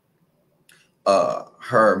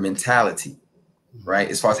mentality, right?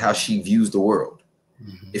 As far as how she views the world.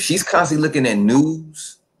 If she's constantly looking at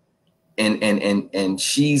news and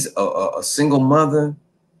she's a single mother,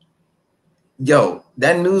 yo,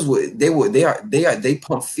 that news they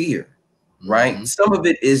pump fear, right? Some of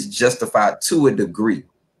it is justified to a degree,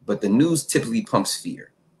 but the news typically pumps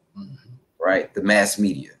fear, right? The mass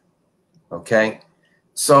media. Okay.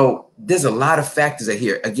 So there's a lot of factors that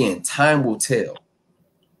here. Again, time will tell.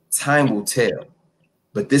 Time will tell.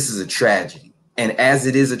 But this is a tragedy. And as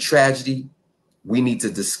it is a tragedy, we need to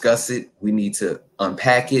discuss it. We need to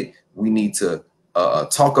unpack it. We need to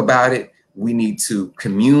talk about it. We need to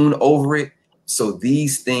commune over it. So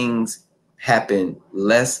these things happen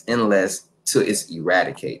less and less till it's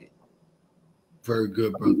eradicated. Very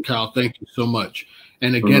good, brother Cal. Thank you so much.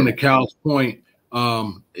 And again, to Cal's point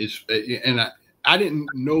is, and I didn't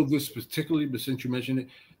know this particularly, but since you mentioned it,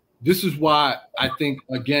 this is why I think,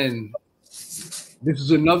 again, this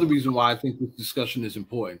is another reason why I think this discussion is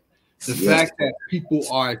important. The fact that people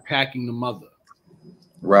are attacking the mother.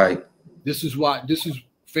 Right. This is why, this is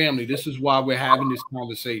family. This is why we're having this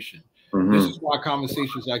conversation. This is why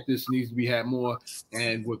conversations like this needs to be had more.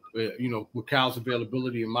 And with, with Cal's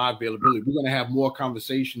availability and my availability, we're going to have more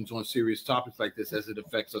conversations on serious topics like this as it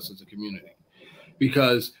affects us as a community.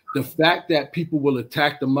 Because the fact that people will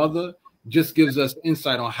attack the mother just gives us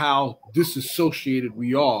insight on how disassociated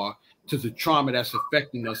we are to the trauma that's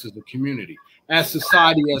affecting us as a community, as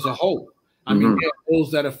society as a whole. I mean, there are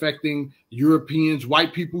those that are affecting Europeans,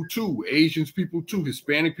 white people too, Asians people too,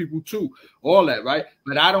 Hispanic people too, all that, right?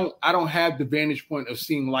 But I don't have the vantage point of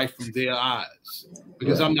seeing life from their eyes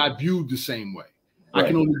because I'm not viewed the same way. I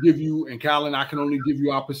can only give you, and Cal and I can only give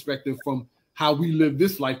you our perspective from how we live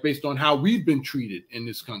this life based on how we've been treated in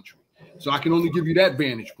this country. So I can only give you that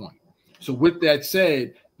vantage point. So with that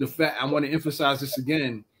said, the fact I want to emphasize this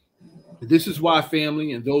again, this is why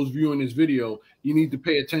family and those viewing this video, you need to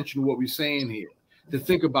pay attention to what we're saying here, to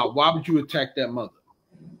think about why would you attack that mother?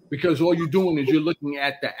 Because all you're doing is you're looking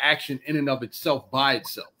at the action in and of itself by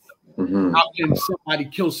itself. How can somebody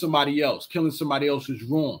kill somebody else? Killing somebody else is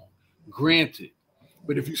wrong, granted.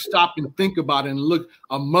 But if you stop and think about it and look,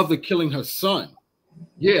 a mother killing her son,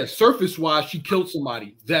 yeah, surface-wise, she killed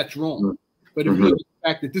somebody. That's wrong. But if you look at the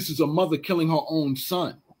fact that this is a mother killing her own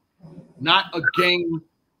son, not a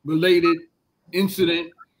gang-related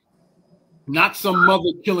incident, not some mother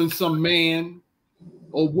killing some man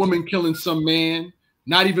or woman killing some man,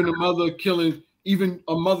 not even a mother killing,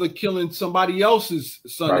 somebody else's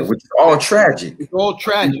son. Right, which is all tragic. It's all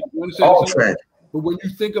tragic. You understand? All tragic. But when you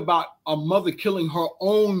think about a mother killing her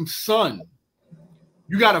own son,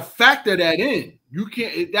 you got to factor that in. You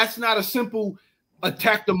can't, that's not a simple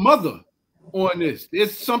attack the mother on this.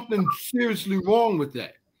 There's something seriously wrong with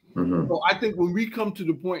that. So I think when we come to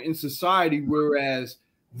the point in society, whereas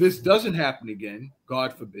this doesn't happen again,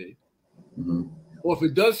 God forbid, or if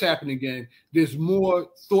it does happen again, there's more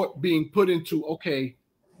thought being put into, okay,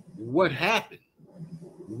 what happened?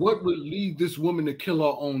 What would lead this woman to kill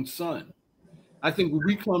her own son? I think when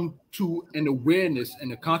we come to an awareness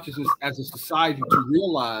and a consciousness as a society to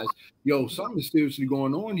realize, yo, something is seriously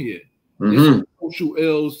going on here. Social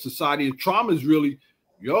ills, society of trauma is really,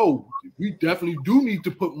 yo, we definitely do need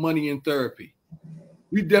to put money in therapy.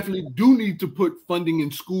 We definitely do need to put funding in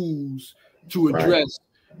schools to address,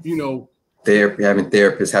 therapy, having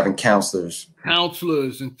therapists, having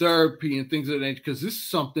counselors and therapy and things of that, because this is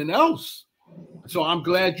something else. So I'm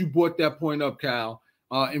glad you brought that point up, Cal.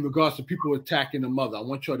 In regards to people attacking the mother, I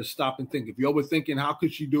want y'all to stop and think. If you're overthinking how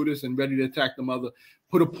could she do this and ready to attack the mother,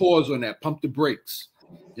 put a pause on that, pump the brakes,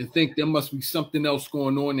 and think there must be something else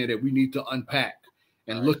going on there that we need to unpack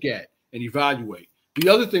and look at and evaluate. The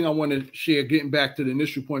other thing I want to share, getting back to the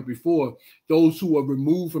initial point before, those who are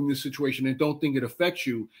removed from this situation and don't think it affects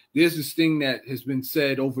you, there's this thing that has been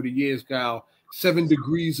said over the years, Kyle, 7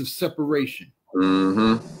 degrees of separation.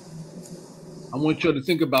 I want you to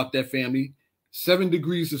think about that, family. 7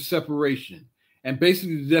 degrees of separation. And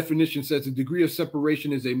basically the definition says a degree of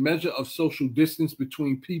separation is a measure of social distance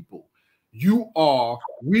between people.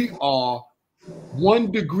 We are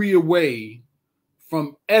 1 degree away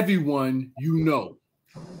from everyone you know,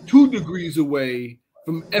 2 degrees away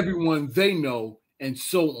from everyone they know, and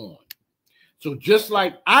so on. So just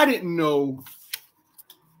like I didn't know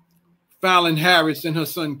Fallon Harris and her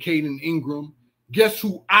son Kaden Ingram, Guess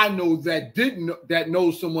who I know that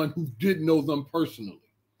knows someone who did know them personally?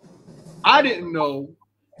 I didn't know,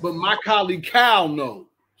 but my colleague Cal knows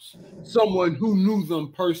someone who knew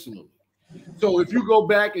them personally. So if you go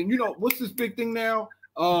back and what's this big thing now?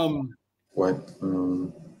 What?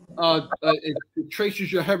 It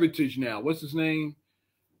traces your heritage now. What's his name?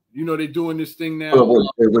 They're doing this thing now.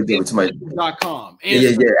 Ancestry.com.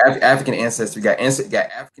 Yeah. African Ancestry. Got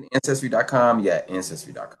AfricanAncestry.com. Yeah,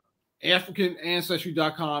 Ancestry.com.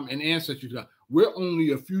 AfricanAncestry.com and Ancestry.com. We're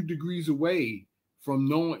only a few degrees away from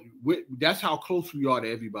knowing. That's how close we are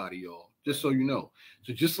to everybody, y'all. Just so you know.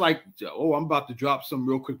 So just like, I'm about to drop some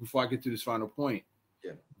real quick before I get to this final point.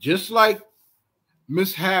 Yeah. Just like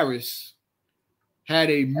Miss Harris had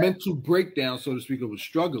a mental breakdown, so to speak, of was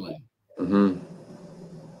struggling. Mm-hmm.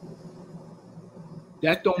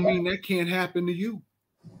 That don't mean that can't happen to you.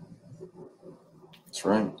 That's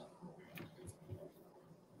right.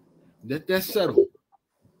 That's settled.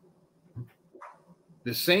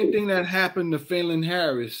 The same thing that happened to Fallon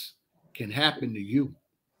Harris can happen to you.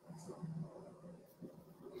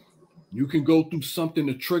 You can go through something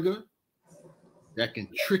to trigger that can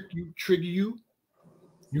trigger you.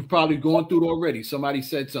 You've probably gone through it already. Somebody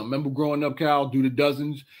said something. Remember growing up, Cal, do the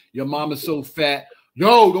dozens. Your mama's so fat.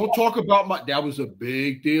 Yo, don't talk about my. That was a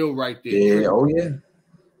big deal right there. Yeah. Oh yeah.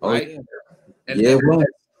 Right. Yeah.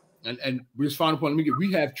 And we're final point.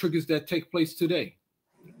 We have triggers that take place today.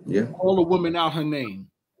 Yeah. Call a woman out her name.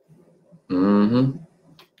 Mm-hmm.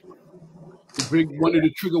 One of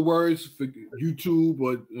the trigger words for YouTube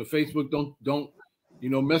or Facebook. Don't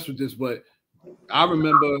mess with this. But I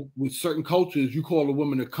remember with certain cultures, you call a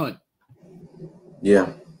woman a cunt.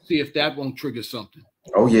 Yeah. See if that won't trigger something.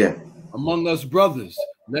 Oh yeah. Among us brothers,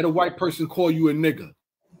 let a white person call you a nigger.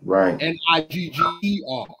 Right.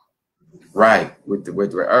 Nigger. Right. With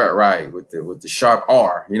the sharp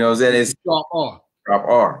R. You know what I'm saying? It's sharp R. Sharp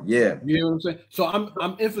R. Yeah. You know what I'm saying? So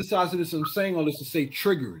I'm emphasizing this. I'm saying all this to say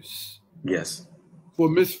triggers. Yes. For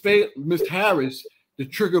Miss Harris, the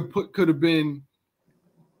trigger could have been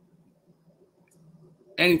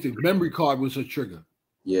anything. Memory card was her trigger.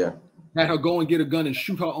 Yeah. Had her go and get a gun and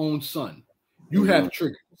shoot her own son. You have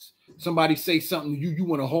triggers. Somebody say something to you, you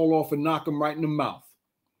want to haul off and knock them right in the mouth.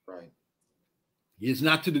 Right. It's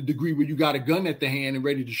not to the degree where you got a gun at the hand and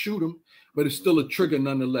ready to shoot them, but it's still a trigger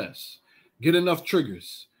nonetheless. Get enough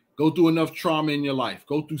triggers. Go through enough trauma in your life.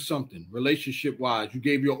 Go through something relationship-wise. You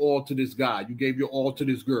gave your all to this guy. You gave your all to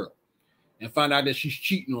this girl. And find out that she's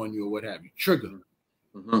cheating on you or what have you. Trigger.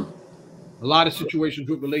 Mm-hmm. A lot of situations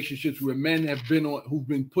with relationships where men who've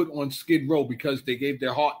been put on skid row because they gave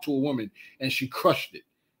their heart to a woman and she crushed it,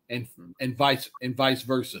 and vice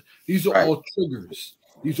versa. These are all triggers.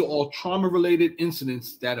 These are all trauma-related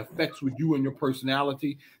incidents that affects with you and your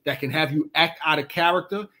personality that can have you act out of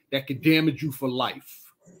character, that can damage you for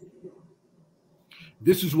life.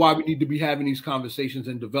 This is why we need to be having these conversations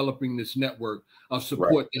and developing this network of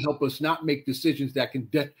support to help us not make decisions that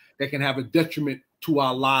can have a detriment to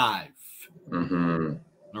our lives. Mm-hmm.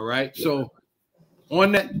 All right. So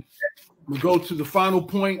on that, we go to the final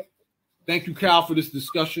point. Thank you, Cal, for this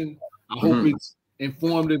discussion. I hope it's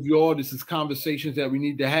informative, y'all. This is conversations that we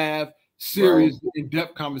need to have, serious,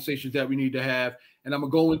 in-depth conversations that we need to have. And I'm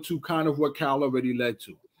going to go into kind of what Cal already led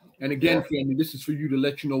to. And again, family, this is for you to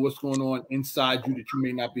let you know what's going on inside you that you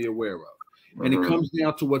may not be aware of. And it comes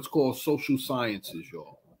down to what's called social sciences,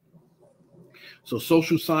 y'all. So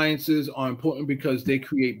social sciences are important because they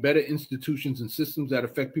create better institutions and systems that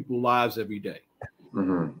affect people's lives every day.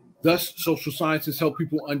 Mm-hmm. Thus, social sciences help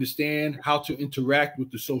people understand how to interact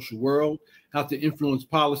with the social world, how to influence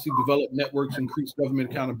policy, develop networks, increase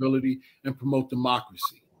government accountability, and promote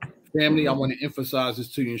democracy. Family, I want to emphasize this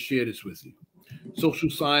to you and share this with you. Social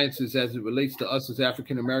sciences, as it relates to us as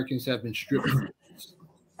African Americans, have been stripped from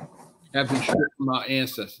our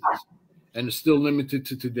ancestors and are still limited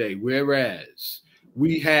to today. Whereas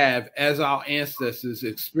we have, as our ancestors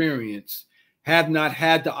experienced, have not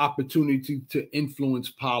had the opportunity to influence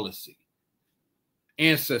policy.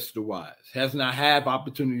 Ancestor-wise, has not had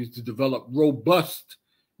opportunities to develop robust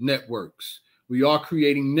networks. We are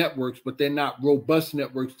creating networks, but they're not robust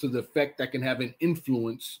networks to the effect that can have an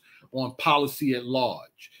influence on policy at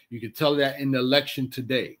large. You can tell that in the election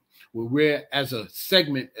today, where we're, as a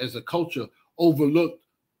segment, as a culture, overlooked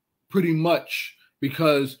pretty much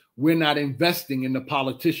because we're not investing in the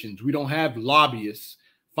politicians. We don't have lobbyists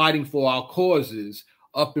fighting for our causes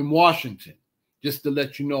up in Washington, just to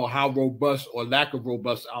let you know how robust or lack of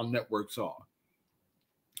robust our networks are.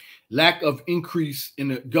 Lack of increase in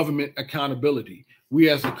the government accountability. We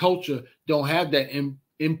as a culture don't have that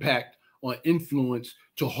impact or influence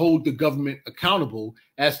to hold the government accountable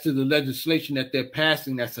as to the legislation that they're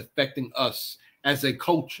passing that's affecting us as a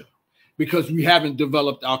culture, because we haven't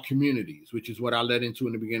developed our communities, which is what I led into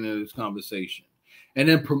in the beginning of this conversation. And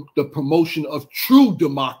then the promotion of true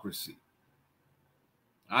democracy.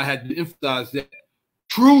 I had to emphasize that,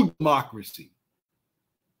 true democracy.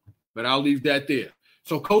 But I'll leave that there.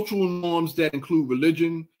 So cultural norms that include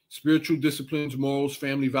religion, spiritual disciplines, morals,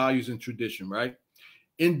 family values, and tradition, right?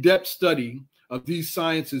 In-depth study of these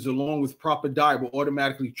sciences along with proper diet will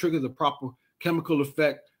automatically trigger the proper chemical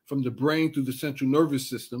effect from the brain through the central nervous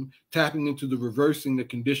system, tapping into the reversing the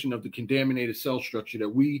condition of the contaminated cell structure that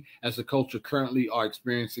we as a culture currently are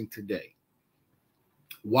experiencing today.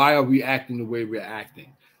 Why are we acting the way we're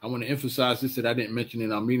acting? I want to emphasize this that I didn't mention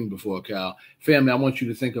in our meeting before, Cal. Family, I want you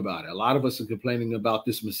to think about it. A lot of us are complaining about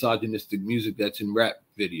this misogynistic music that's in rap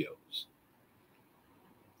videos.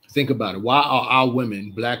 Think about it. Why are our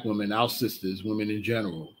women, black women, our sisters, women in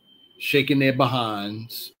general, shaking their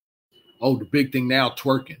behinds? Oh, the big thing now,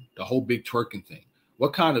 twerking, the whole big twerking thing.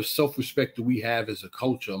 What kind of self-respect do we have as a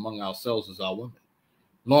culture among ourselves as our women?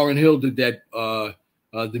 Lauryn Hill did that, the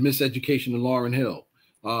Miseducation of Lauryn Hill.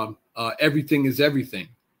 Everything is everything.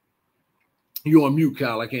 You're on mute,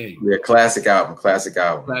 Kyle. I can't hear you. Yeah, classic album.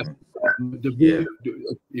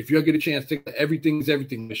 If you get a chance, take Everything is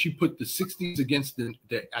Everything. But she put the 60s against the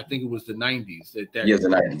I think it was the 90s. The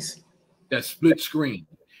 90s. That split screen.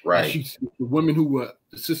 Right. And she's the women who were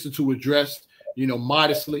the sisters who were dressed,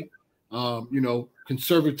 modestly,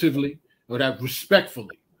 conservatively, or that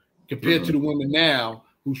respectfully, compared to the women now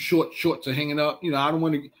whose shorts are hanging up. I don't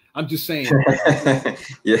want to. I'm just saying.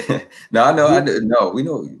 Yeah. No, I know. No, we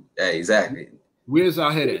know. Hey, exactly. Where's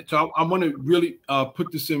our head at? So I want to really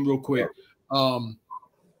put this in real quick. And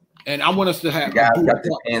I want us to have. The guys got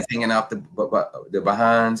their pants hanging out the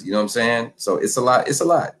behinds. You know what I'm saying? So it's a lot. It's a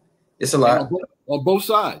lot. On both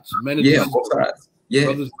sides. Men and on both sides. Yeah.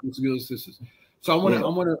 Brothers and sisters. So I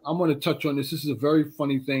want to touch on this. This is a very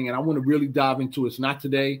funny thing, and I want to really dive into it. It's not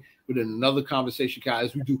today, but in another conversation,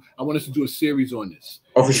 guys. I want us to do a series on this.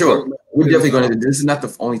 Oh, for sure. We're definitely going to. This is not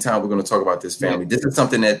the only time we're going to talk about this, family. This is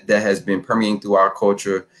something that has been permeating through our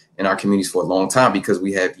culture and our communities for a long time, because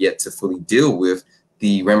we have yet to fully deal with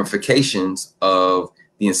the ramifications of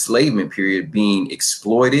the enslavement period, being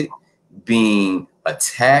exploited, being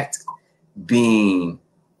attacked, being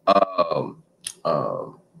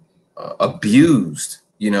abused,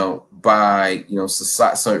 by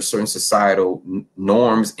certain societal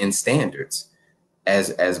norms and standards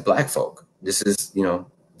as Black folk. This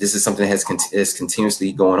is something that is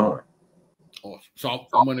continuously going on. Awesome. So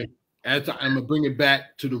I'm gonna bring it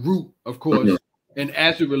back to the root, of course, and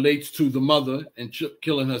as it relates to the mother and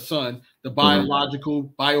killing her son, the biological,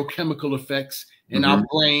 biochemical effects in our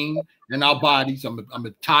brain and our bodies. I'm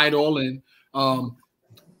gonna tie it all in.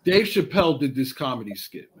 Dave Chappelle did this comedy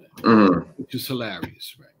skit, man, which is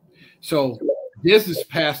hilarious, right? So there's this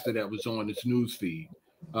pastor that was on this news feed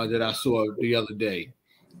that I saw the other day,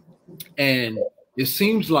 and it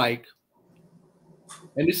seems like,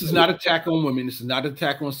 and this is not an attack on women, this is not an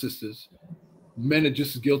attack on sisters. Men are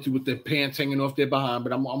just as guilty with their pants hanging off their behind,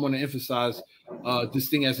 but I'm going to emphasize this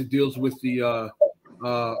thing as it deals with the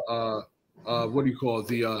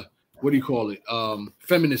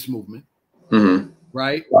feminist movement,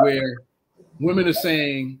 right? Where women are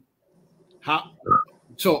saying,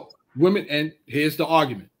 women, and here's the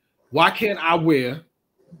argument: why can't I wear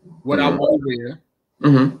what I want to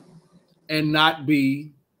wear and not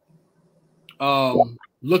be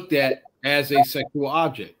looked at as a sexual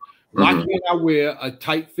object? Why can't I wear a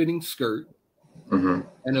tight-fitting skirt and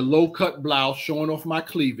a low-cut blouse showing off my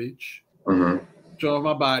cleavage, showing off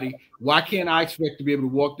my body? Why can't I expect to be able to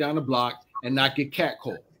walk down the block and not get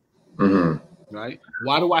catcalled? Right?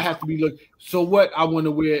 Why do I have to be looked? So what? I want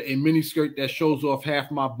to wear a mini skirt that shows off half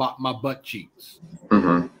my butt cheeks.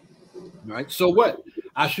 Right? So what?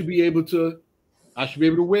 I should be able to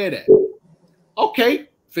wear that. Okay,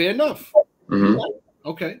 fair enough. Right?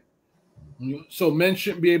 Okay. So men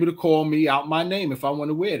shouldn't be able to call me out my name if I want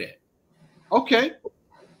to wear that. Okay,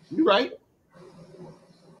 you're right.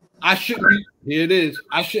 I shouldn't be. Here it is.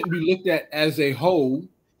 I shouldn't be looked at as a hoe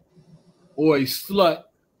or a slut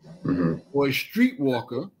or a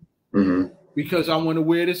streetwalker because I want to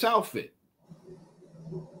wear this outfit.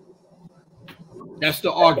 That's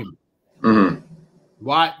the argument.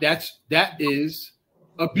 Why? That is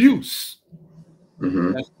abuse.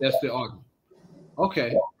 That's the argument.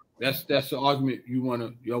 Okay. That's the argument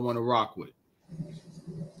y'all wanna rock with.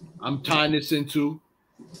 I'm tying this into,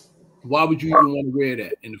 why would you even want to wear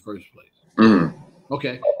that in the first place?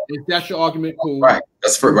 Okay, if that's your argument, cool. Right,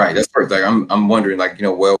 that's perfect. Like I'm wondering, like,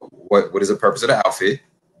 well, what is the purpose of the outfit?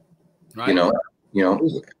 Right. You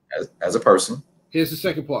know, as a person. Here's the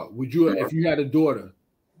second part. Would you, if you had a daughter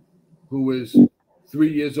who is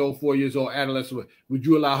 3 years old, 4 years old, adolescent, would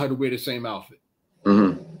you allow her to wear the same outfit?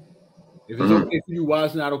 Mm-hmm. If it's okay for you, why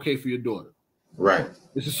is it not okay for your daughter? Right.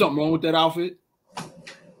 Is there something wrong with that outfit?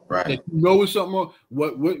 Right. That you know it's something wrong.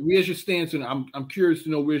 Where's your stance on? I'm curious to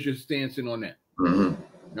know where's your stance on that. Mm-hmm.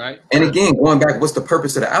 Right. And again, going back, what's the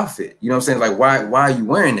purpose of the outfit? You know what I'm saying? Like, why are you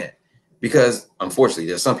wearing that? Because unfortunately,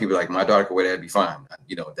 there's some people like my daughter could wear that, be fine.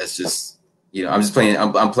 You know, that's just, you know, I'm just playing.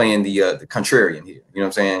 I'm playing the contrarian here. You know what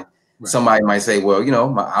I'm saying? Right. Somebody might say, well, you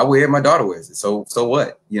know, I wear it, my daughter wears it. So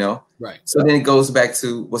what? You know? Right. So then it goes back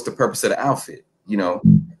to what's the purpose of the outfit? You know?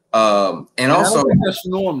 And also, I don't think that's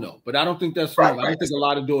norm though. But I don't think that's norm. Right. I don't think a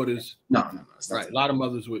lot of daughters. No. Right. A lot of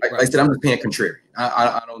mothers would. Like I said, I'm just playing contrarian.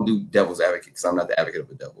 I don't do devil's advocate because I'm not the advocate of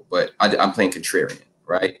the devil, but I'm playing contrarian.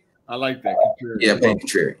 Right. I like that. Contrarian. Yeah, playing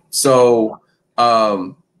contrarian. So,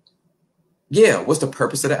 yeah, what's the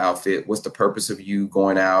purpose of the outfit? What's the purpose of you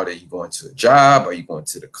going out? Are you going to a job? Are you going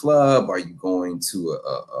to the club? Are you going to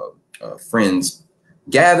a friend's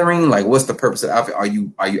gathering? Like, what's the purpose of the outfit? Are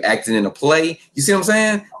you acting in a play? You see what I'm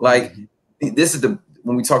saying? Like, this is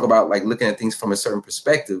when we talk about like looking at things from a certain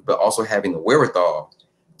perspective, but also having the wherewithal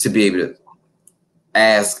to be able to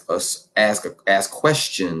ask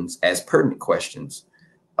questions, ask pertinent questions,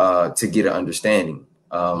 to get an understanding.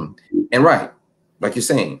 And right, like you're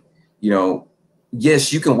saying, you know,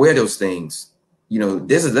 yes, you can wear those things. You know,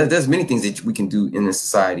 there's many things that we can do in this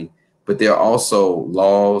society, but there are also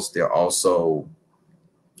laws. There are also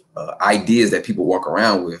ideas that people walk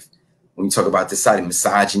around with. When you talk about this side,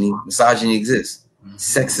 misogyny exists.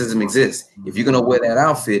 Sexism exists. If you're gonna wear that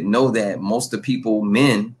outfit, know that most of the people,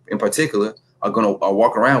 men in particular, are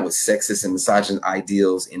walk around with sexist and misogynist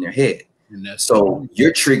ideals in their head. So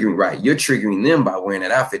you're triggering them by wearing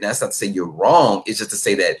that outfit. That's not to say you're wrong. It's just to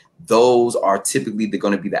say that those are typically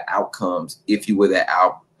going to be the outcomes if you wear that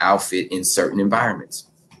outfit in certain environments.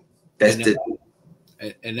 That's the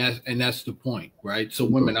point, right? So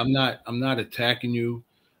women, I'm not attacking you.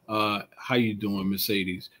 How you doing,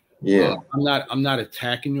 Mercedes? Yeah. I'm not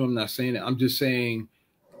attacking you. I'm not saying that. I'm just saying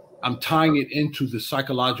I'm tying it into the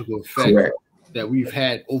psychological effect. Correct. That we've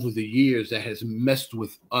had over the years that has messed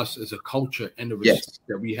with us as a culture and the respect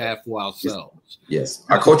that we have for ourselves. Yes.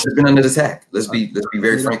 Our culture has been under attack. Let's be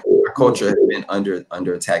very frank. Our culture has been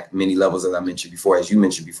under attack many levels, as I mentioned before, as you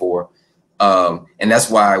mentioned before. And that's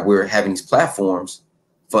why we're having these platforms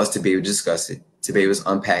for us to be able to discuss it, to be able to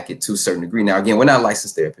unpack it to a certain degree. Now, again, we're not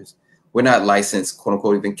licensed therapists. We're not licensed, quote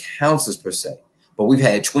unquote, even counselors per se, but we've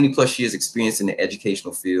had 20 plus years experience in the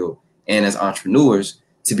educational field and as entrepreneurs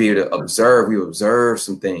to be able to observe. We observe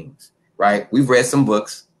some things, right? We've read some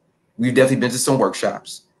books. We've definitely been to some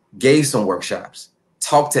workshops, gave some workshops,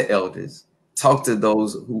 talked to elders, talked to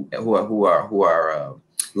those who are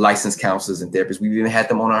licensed counselors and therapists. We've even had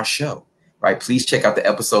them on our show, right? Please check out the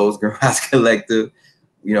episodes, Garage Collective,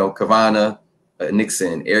 you know, Kavana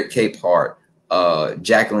Nixon, Eric Capehart,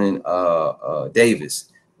 Jacqueline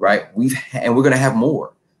Davis, right? And we're going to have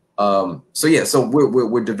more. So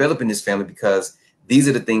we're developing this family because these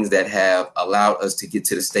are the things that have allowed us to get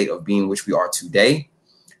to the state of being which we are today.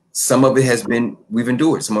 Some of it we've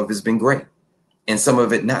endured. Some of it's been great, and some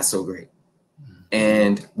of it not so great.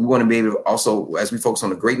 And we want to be able to also, as we focus on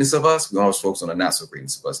the greatness of us, we also focus on the not so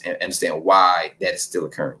greatness of us and understand why that is still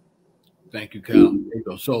occurring. Thank you, Cal. There you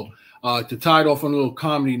go. So to tie it off on a little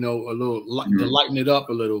comedy note, to lighten it up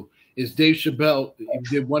a little, is Dave Chappelle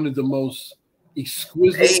did one of the most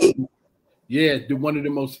exquisite. Yeah, one of the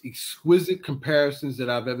most exquisite comparisons that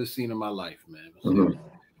I've ever seen in my life, man.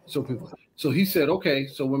 So he said, okay,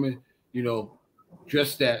 so women, you know,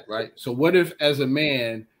 dress that, right? So what if as a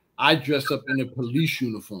man, I dress up in a police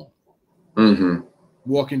uniform,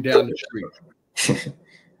 walking down the street,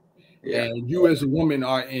 and you as a woman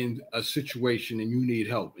are in a situation and you need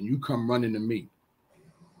help and you come running to me.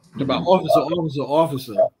 About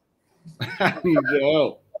officer, I need your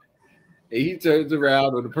help. And he turns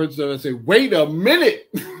around, or the person and say, "Wait a minute!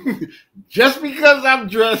 Just because I'm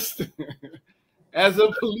dressed as a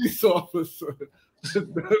police officer, does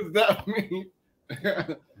that mean?"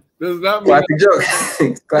 Classic joke.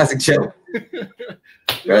 Classic joke.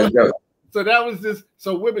 Classic joke. So that was this.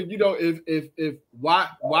 So women, you know, if why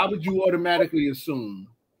would you automatically assume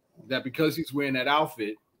that because he's wearing that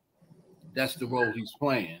outfit, that's the role he's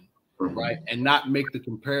playing, right? And not make the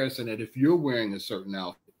comparison that if you're wearing a certain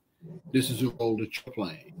outfit, this is a role that you're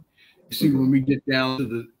playing. You see, when we get down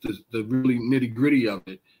to the really nitty gritty of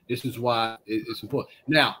it, this is why it's important.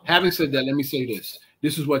 Now, having said that, let me say this.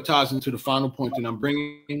 This is what ties into the final point that I'm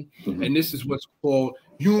bringing, and this is what's called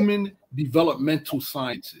human developmental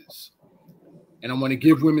sciences. And I want to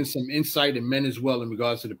give women some insight, and men as well, in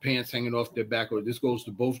regards to the pants hanging off their back. Or this goes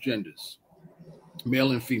to both genders,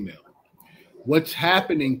 male and female. What's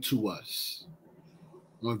happening to us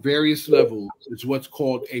on various levels is what's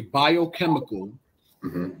called a biochemical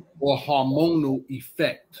or hormonal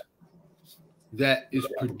effect that is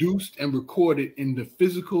produced and recorded in the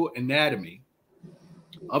physical anatomy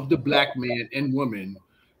of the black man and woman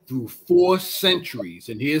through 4 centuries.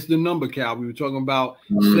 And here's the number, Cal. We were talking about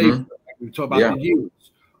slavery. We were talking about the years.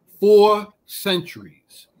 4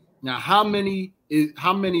 centuries. Now, how many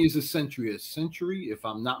is a century? A century, if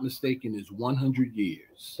I'm not mistaken, is 100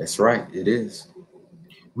 years. That's right. It is.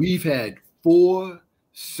 We've had 4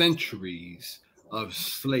 centuries of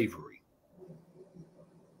slavery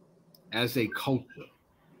as a culture.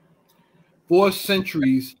 4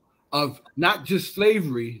 centuries of not just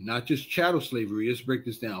slavery, not just chattel slavery. Let's break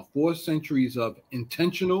this down. 4 centuries of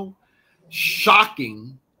intentional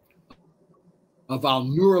shocking of our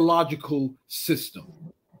neurological system.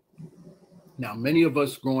 Now, many of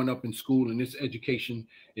us growing up in school, in this education,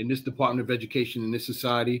 in this Department of Education, in this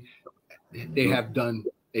society, they have done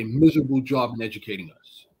a miserable job in educating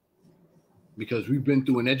us, because we've been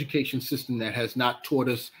through an education system that has not taught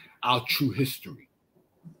us our true history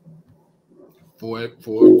for a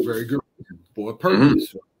very good reason, for a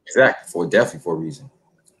purpose. Exactly, definitely for a reason.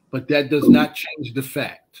 But that does not change the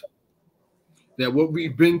fact that what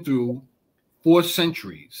we've been through 4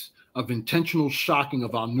 centuries of intentional shocking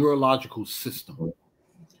of our neurological system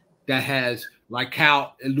that has, like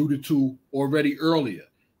Cal alluded to already earlier,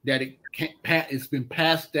 that it's been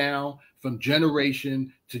passed down from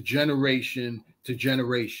generation to generation to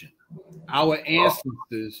generation. Our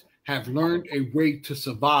ancestors have learned a way to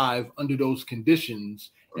survive under those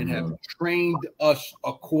conditions and have trained us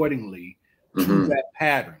accordingly to that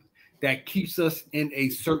pattern that keeps us in a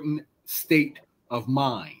certain state of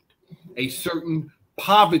mind, a certain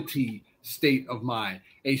poverty state of mind,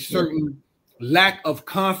 a certain lack of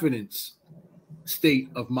confidence state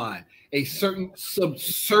of mind, a certain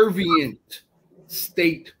subservient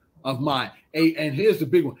state of mind, and here's the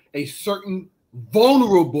big one, a certain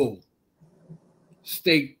vulnerable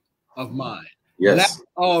state of mind. Lack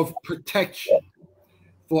of protection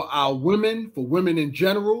for our women, for women in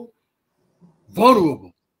general,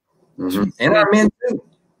 vulnerable. And our men too.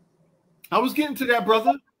 I was getting to that,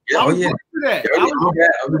 brother. Yeah, no,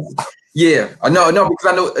 because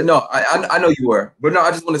I know you were, but no,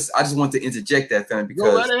 I just want to interject that, family,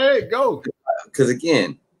 because go right ahead, go. Because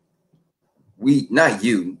again, we, not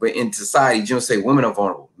you, but in society, you don't say women are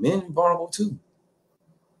vulnerable. Men are vulnerable too.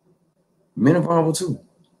 Men are vulnerable too.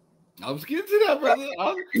 I was getting to that, brother.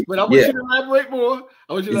 But I want you to elaborate more.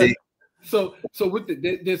 I want you to So with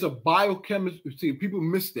there's a biochemistry. See, people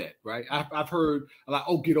miss that, right? I've heard like,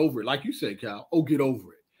 oh, get over it. Like you said, Cal, oh, get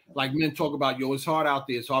over it. Like men talk about, yo, it's hard out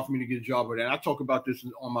there. It's hard for me to get a job or that. I talk about this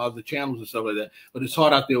on my other channels and stuff like that. But it's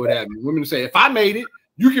hard out there with having women say, if I made it,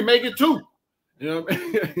 you can make it too. You know what I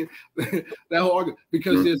mean? That whole argument,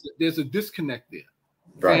 because there's a disconnect there.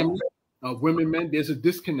 Right. Family, women, men, there's a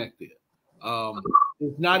disconnect there.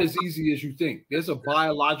 It's not as easy as you think. There's a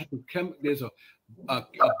biological there's a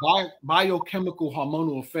biochemical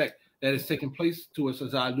hormonal effect that is taking place to us,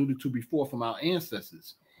 as I alluded to before, from our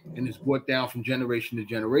ancestors, and it's brought down from generation to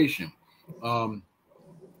generation,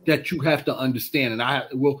 that you have to understand. And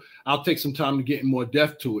I'll take some time to get in more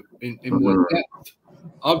depth to it, in more depth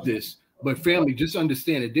of this. But family, just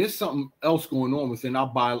understand that there's something else going on within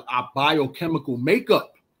our biochemical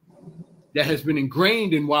makeup that has been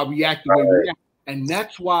ingrained in why we act the way we act. And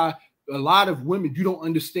that's why a lot of women, you don't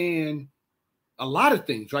understand a lot of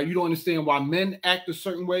things, right? You don't understand why men act a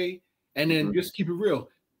certain way. And then just keep it real.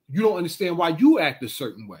 You don't understand why you act a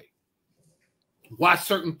certain way. Why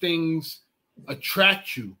certain things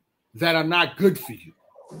attract you that are not good for you,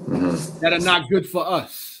 that are not good for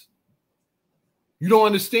us. You don't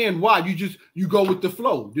understand why. You go with the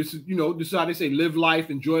flow. This is how they say, live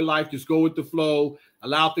life, enjoy life, just go with the flow,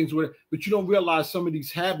 allow things with it. But you don't realize some of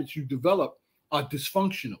these habits you develop are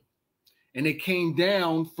dysfunctional. And it came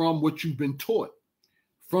down from what you've been taught,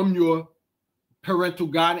 from your parental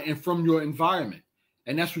guidance and from your environment.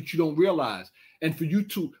 And that's what you don't realize. And for you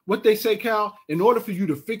to, what they say, Cal, in order for you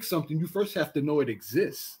to fix something, you first have to know it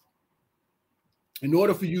exists. In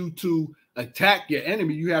order for you to attack your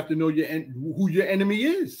enemy, you have to know who your enemy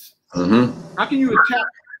is. How can you attack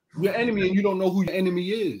your enemy and you don't know who your enemy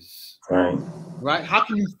is? Right? How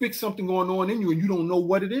can you fix something going on in you and you don't know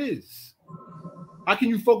what it is? How can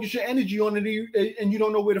you focus your energy on it and you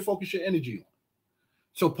don't know where to focus your energy on?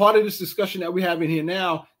 So part of this discussion that we have in here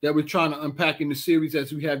now that we're trying to unpack in the series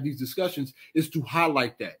as we have these discussions is to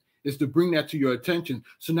highlight that, is to bring that to your attention.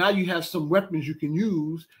 So now you have some weapons you can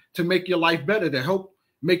use to make your life better, to help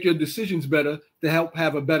make your decisions better, to help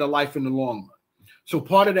have a better life in the long run. So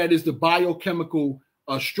part of that is the biochemical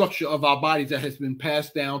structure of our bodies that has been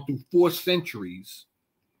passed down through 4 centuries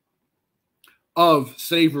of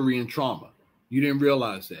slavery and trauma. You didn't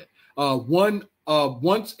realize that.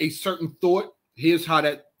 Once a certain thought, here's how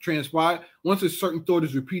that transpired. Once a certain thought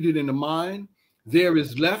is repeated in the mind, there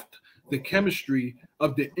is left the chemistry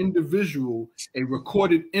of the individual, a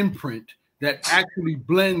recorded imprint that actually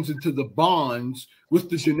blends into the bonds with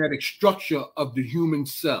the genetic structure of the human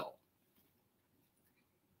cell.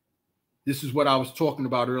 This is what I was talking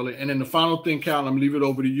about earlier. And then the final thing, Cal, I'm going to leave it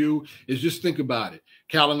over to you, is just think about it.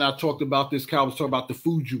 Cal and I talked about this. Cal was talking about the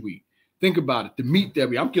food you eat. Think about it. The meat that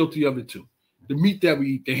we eat. I'm guilty of it too. The meat that we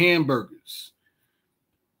eat, the hamburgers,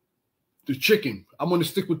 the chicken. I'm going to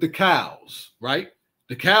stick with the cows, right?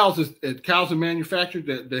 The cows are manufactured,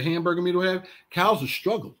 the hamburger meat we have. Cows are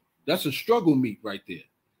struggle. That's a struggle meat right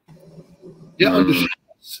there. They're under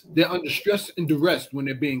stress. They're under stress and duress when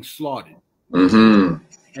they're being slaughtered. Mm-hmm.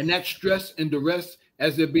 And that stress and duress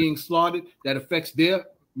as they're being slaughtered, that affects their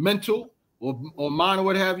mental or mind or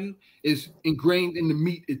what have you, is ingrained in the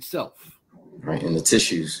meat itself. Right, in the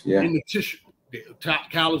tissues, yeah. In the tissue.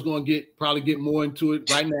 Cal is going to probably get more into it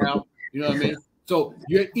right now. You know what I mean? So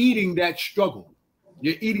you're eating that struggle.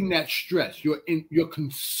 You're eating that stress. You're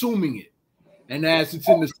consuming it. And as it's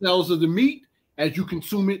in the cells of the meat, as you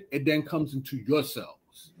consume it, it then comes into your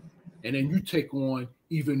cells. And then you take on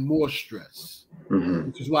even more stress,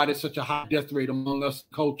 which is why there's such a high death rate among us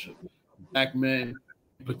culture, Black men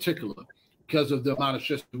in particular, because of the amount of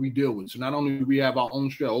stress that we deal with. So not only do we have our own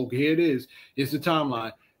stress, okay, here it is, it's the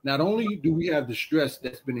timeline. Not only do we have the stress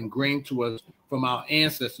that's been ingrained to us from our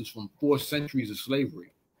ancestors from 4 centuries of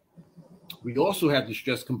slavery, we also have the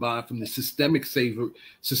stress combined from the systemic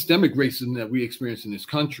racism that we experience in this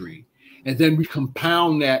country. And then we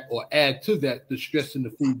compound that or add to that the stress in the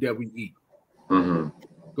food that we eat. Mm-hmm.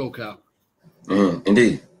 Go, Cal.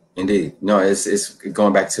 Indeed. No, it's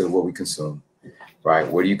going back to what we consume, right?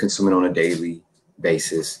 What are you consuming on a daily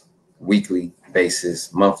basis, weekly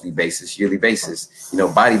basis, monthly basis, yearly basis? You know,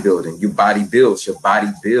 bodybuilding, your body builds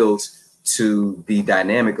to the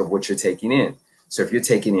dynamic of what you're taking in. So if you're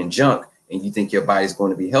taking in junk and you think your body's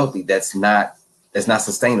going to be healthy, that's not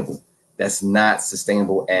sustainable. That's not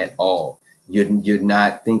sustainable at all. You're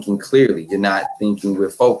not thinking clearly. You're not thinking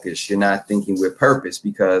with focus. You're not thinking with purpose,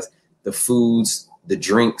 because the foods, the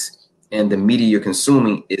drinks, and the media you're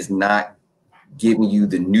consuming is not giving you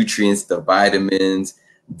the nutrients, the vitamins,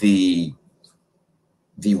 the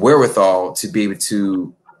wherewithal to be able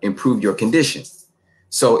to improve your condition.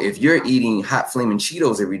 So if you're eating hot flaming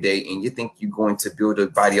Cheetos every day and you think you're going to build a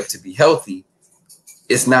body up to be healthy,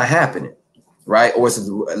 it's not happening, right? Or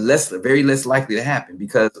it's very less likely to happen,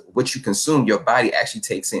 because what you consume, your body actually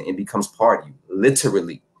takes in and becomes part of you,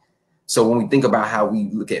 literally. So when we think about how we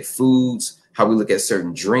look at foods, how we look at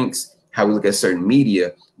certain drinks, how we look at certain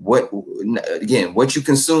media, what you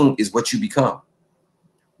consume is what you become.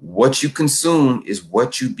 What you consume is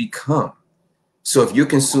what you become. So if you're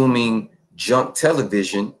consuming junk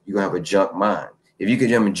television, you're gonna have a junk mind. If you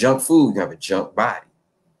consume junk food, you're gonna have a junk body,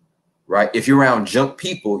 right? If you're around junk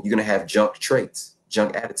people, you're gonna have junk traits,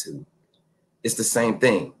 junk attitude. It's the same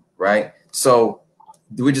thing, right? So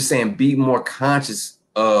we're just saying, be more conscious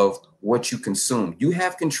of what you consume. You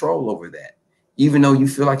have control over that. Even though you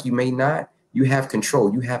feel like you may not, you have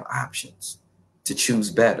control. You have options to choose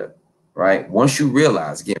better, right? Once you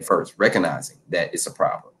realize, again, first, recognizing that it's a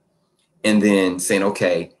problem, and then saying,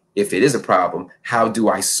 okay, if it is a problem, how do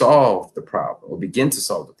I solve the problem or begin to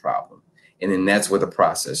solve the problem? And then that's where the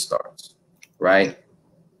process starts, right?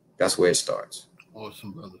 That's where it starts.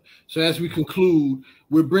 Awesome, brother. So as we conclude,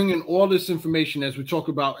 we're bringing all this information as we talk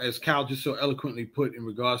about, as Cal just so eloquently put, in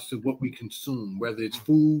regards to what we consume, whether it's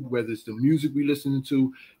food, whether it's the music we listen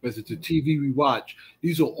to, whether it's the TV we watch.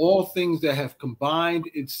 These are all things that have combined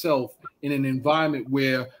itself in an environment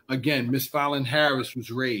where, again, Miss Fallon Harris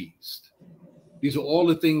was raised. These are all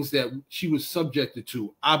the things that she was subjected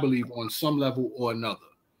to, I believe, on some level or another.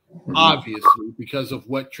 Obviously, because of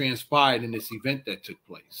what transpired in this event that took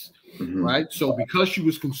place, right? So because she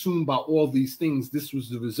was consumed by all these things, this was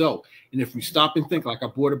the result. And if we stop and think, like I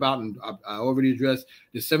brought about and I already addressed,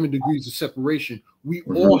 the 7 degrees of separation, we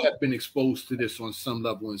all have been exposed to this on some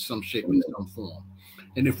level, in some shape, in some form.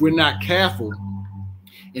 And if we're not careful,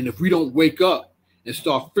 and if we don't wake up and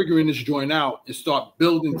start figuring this joint out and start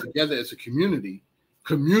building together as a community,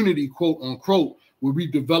 quote unquote, where we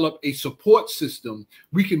develop a support system,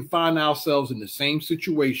 we can find ourselves in the same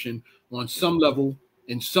situation on some level,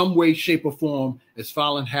 in some way, shape, or form as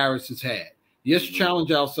Fallon Harris has had. Yes,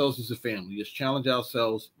 challenge ourselves as a family. Yes, challenge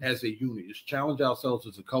ourselves as a unit. Yes, challenge ourselves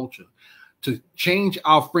as a culture to change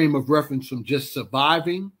our frame of reference from just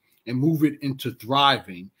surviving and move it into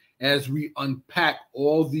thriving as we unpack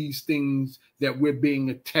all these things that we're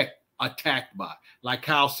being attacked by. Like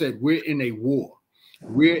Kyle said, we're in a war.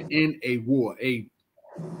 We're in a war, a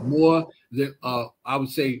more than I would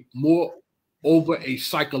say more over a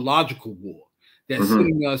psychological war that's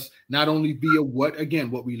hitting us not only via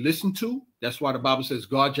what we listen to. That's why the Bible says,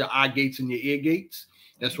 guard your eye gates and your ear gates.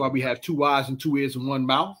 That's why we have 2 eyes and 2 ears and 1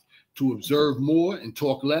 mouth, to observe more and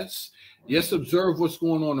talk less. Yes, observe what's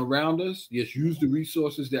going on around us. Yes, use the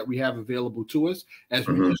resources that we have available to us as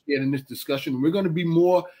we just get in this discussion. We're going to get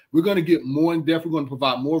more in depth. We're going to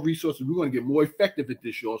provide more resources. We're going to get more effective at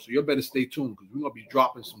this, y'all. So you better stay tuned, because we're going to be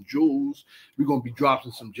dropping some jewels. We're going to be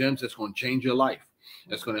dropping some gems that's going to change your life.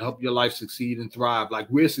 That's going to help your life succeed and thrive like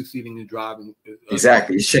we're succeeding and thriving.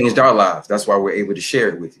 Exactly. It's changed our lives. That's why we're able to share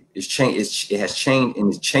it with you. It has changed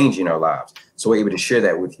and it's changing our lives. So we're able to share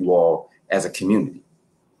that with you all as a community.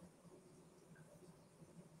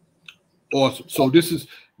 Awesome. So this is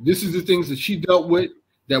the things that she dealt with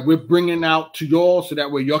that we're bringing out to y'all, so that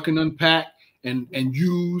way y'all can unpack and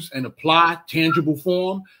use and apply tangible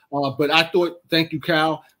form. But I thought, thank you,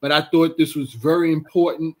 Cal, but I thought this was very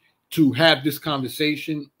important to have this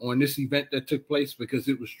conversation on this event that took place, because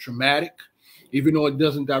it was traumatic. Even though it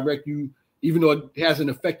doesn't direct you, even though it hasn't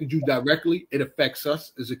affected you directly, it affects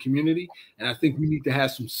us as a community. And I think we need to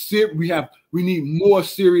have we need more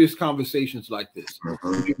serious conversations like this.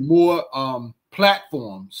 We need more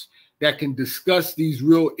platforms that can discuss these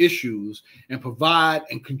real issues and provide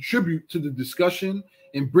and contribute to the discussion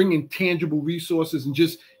and bring in tangible resources and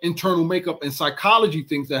just internal makeup and psychology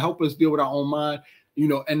things that help us deal with our own mind.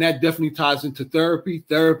 And that definitely ties into therapy,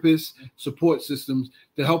 therapists, support systems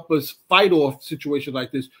to help us fight off situations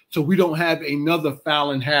like this, so we don't have another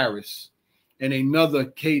Fallon Harris and another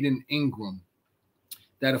Kaden Ingram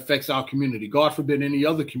that affects our community. God forbid any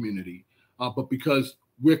other community. But because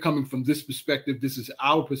we're coming from this perspective, this is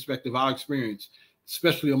our perspective, our experience,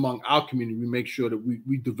 especially among our community, we make sure that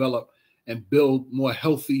we develop and build more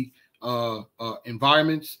healthy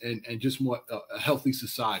environments and just more a healthy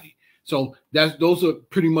society. So those are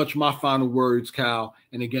pretty much my final words, Cal.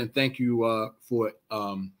 And again, thank you for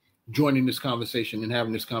joining this conversation and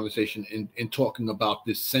having this conversation and talking about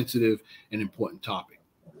this sensitive and important topic.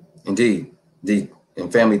 Indeed.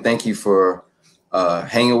 And family, thank you for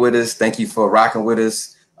hanging with us. Thank you for rocking with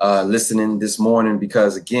us, listening this morning,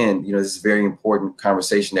 because again, this is a very important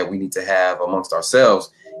conversation that we need to have amongst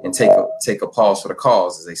ourselves and take a pause for the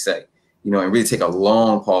cause, as they say, and really take a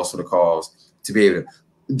long pause for the cause to be able to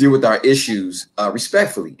deal with our issues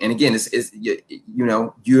respectfully. And again,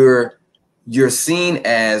 you're seen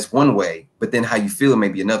as one way, but then how you feel may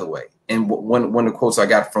be another way. And one of the quotes I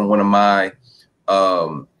got from one of my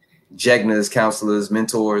Jegnas, counselors,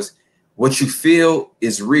 mentors: what you feel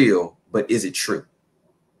is real, but is it true?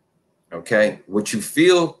 Okay, what you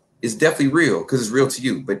feel is definitely real because it's real to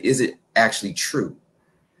you, but is it actually true?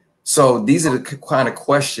 So these are the kind of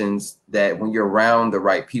questions that when you're around the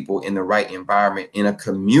right people in the right environment in a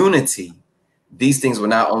community, these things will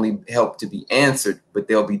not only help to be answered, but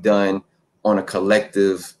they'll be done on a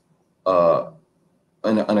collective,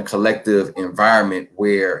 environment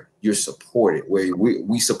where you're supported, where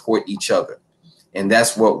we support each other. And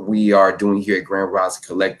that's what we are doing here at Grand Rising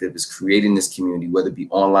Collective, is creating this community, whether it be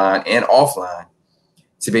online and offline,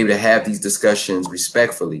 to be able to have these discussions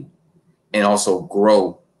respectfully and also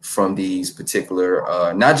grow from these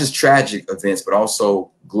particular, not just tragic events, but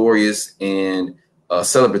also glorious and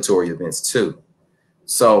celebratory events too.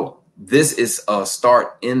 So this is a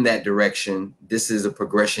start in that direction. This is a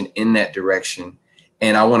progression in that direction.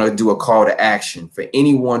 And I want to do a call to action for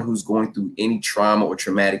anyone who's going through any trauma or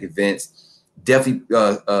traumatic events. Definitely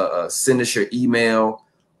send us your email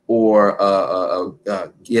or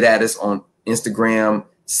get at us on Instagram.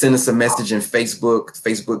 Send us a message in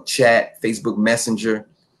Facebook chat, Facebook Messenger,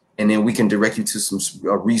 and then we can direct you to some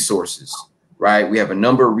resources, right? We have a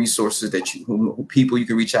number of resources that people you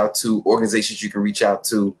can reach out to, organizations you can reach out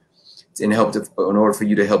to, in order for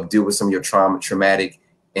you to help deal with some of your traumatic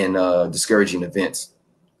and discouraging events,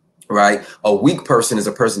 right? A weak person is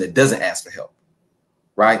a person that doesn't ask for help,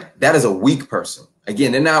 right? That is a weak person.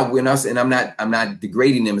 Again, I'm not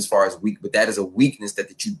degrading them as far as weak, but that is a weakness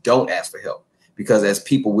that you don't ask for help. Because as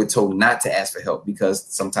people, we're told not to ask for help because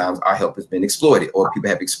sometimes our help has been exploited, or people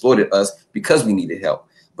have exploited us because we needed help.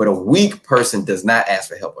 But a weak person does not ask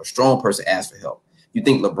for help. A strong person asks for help. You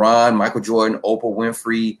think LeBron, Michael Jordan, Oprah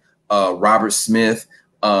Winfrey, Robert Smith,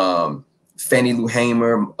 Fannie Lou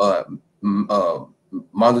Hamer,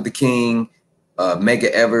 Martin Luther King,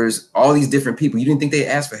 Medgar Evers, all these different people. You didn't think they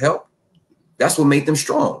asked for help? That's what made them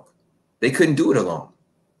strong. They couldn't do it alone,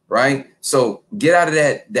 right? So get out of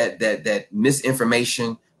that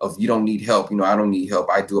misinformation of you don't need help. You know, I don't need help.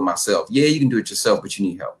 I do it myself. Yeah, you can do it yourself, but you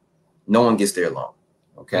need help. No one gets there alone.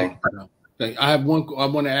 Okay. I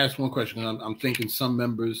want to ask one question. I'm thinking some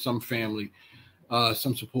members, some family,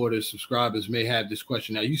 some supporters, subscribers may have this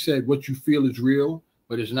question. Now, you said what you feel is real,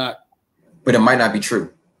 but it's not. But it might not be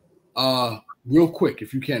true. Real quick,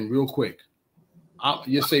 if you can, real quick.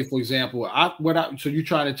 You say, for example, so you're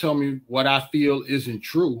trying to tell me what I feel isn't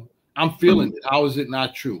true. I'm feeling it. How is it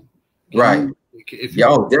not true? Right.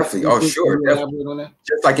 Definitely. Oh, sure. Definitely.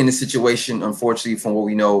 Just like in the situation, unfortunately, from what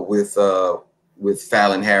we know with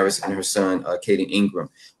Fallon Harris and her son, Kaden Ingram,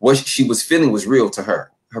 what she was feeling was real to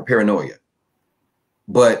her paranoia.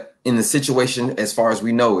 But in the situation, as far as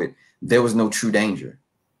we know it, there was no true danger.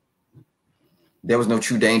 There was no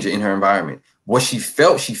true danger in her environment. What she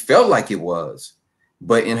felt like it was,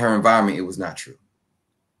 but in her environment, it was not true.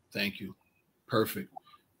 Thank you. Perfect.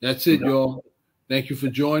 That's it, y'all. Thank you for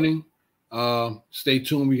joining. Stay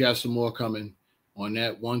tuned. We got some more coming on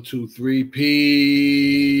that. 1, 2, 3.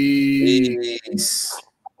 Peace. Peace.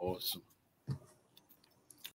 Awesome.